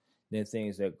Max than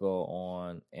things that go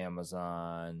on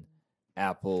Amazon,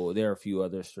 Apple. There are a few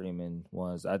other streaming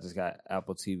ones. I just got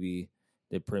Apple TV.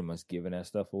 They're pretty much giving that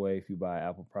stuff away. If you buy an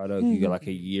Apple product, you get like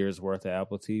a year's worth of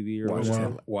Apple TV or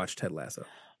whatever. Watch Ted Lasso.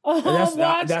 And that's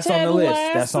Watch that's Ted on the list.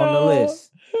 That's on the Lasso.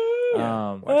 list.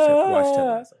 Watch Ted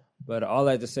Lasso. But all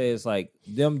I have to say is like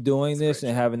them doing this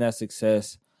and having that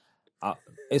success.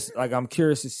 It's like I'm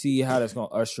curious to see how that's going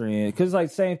to usher in, because like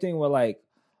same thing with like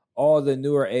all the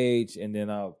newer age, and then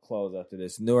I'll close after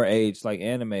this. Newer age like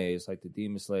animes, like the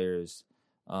Demon Slayers,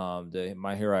 the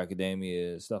My Hero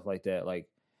Academia, stuff like that. Like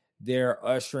they're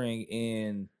ushering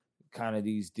in kind of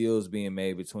these deals being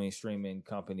made between streaming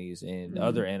companies and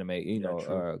other anime, you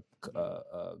know.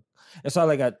 And so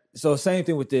like so same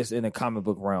thing with this in the comic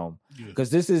book realm, because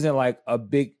this isn't like a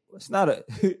big. It's not a.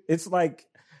 It's like.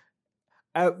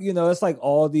 You know, it's like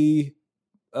all the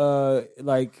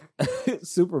like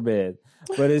Superman,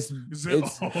 but it's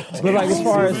but like as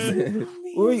far as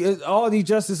it's all the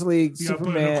Justice League, You gotta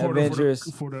put it in the Superman, corner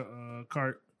Avengers. for the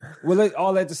cart. Well,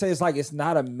 all that to say is like it's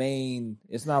not a main,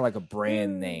 it's not like a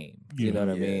brand name. You know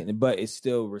what I mean? But it's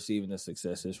still receiving the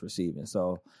success it's receiving.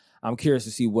 So I'm curious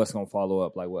to see what's gonna follow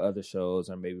up, like with other shows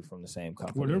or maybe from the same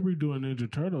company. Well, they're redoing Ninja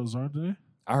Turtles, aren't they?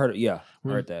 I heard it. Yeah, I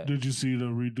heard that. Did you see the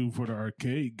redo for the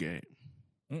arcade game?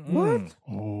 What?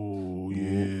 Oh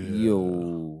yeah,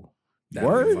 Yo, That'd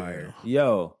be word, fire.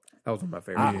 Yo. That was one of my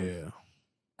favorite. yeah.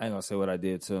 I ain't gonna say what I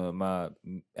did to my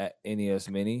NES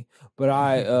Mini, but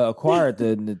I acquired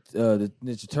the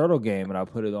Ninja Turtle game and I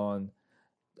put it on.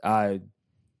 You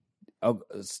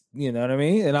know what I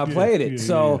mean, and I played it.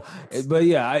 But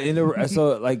yeah,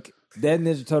 so like that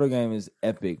Ninja Turtle game is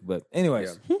epic. But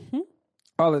anyways,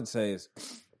 all I'd say is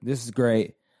this is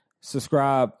great.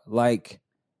 Subscribe, like.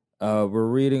 We're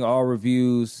reading all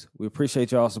reviews. We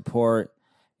appreciate y'all support.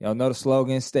 Y'all know the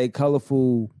slogan: stay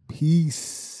colorful.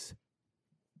 Peace.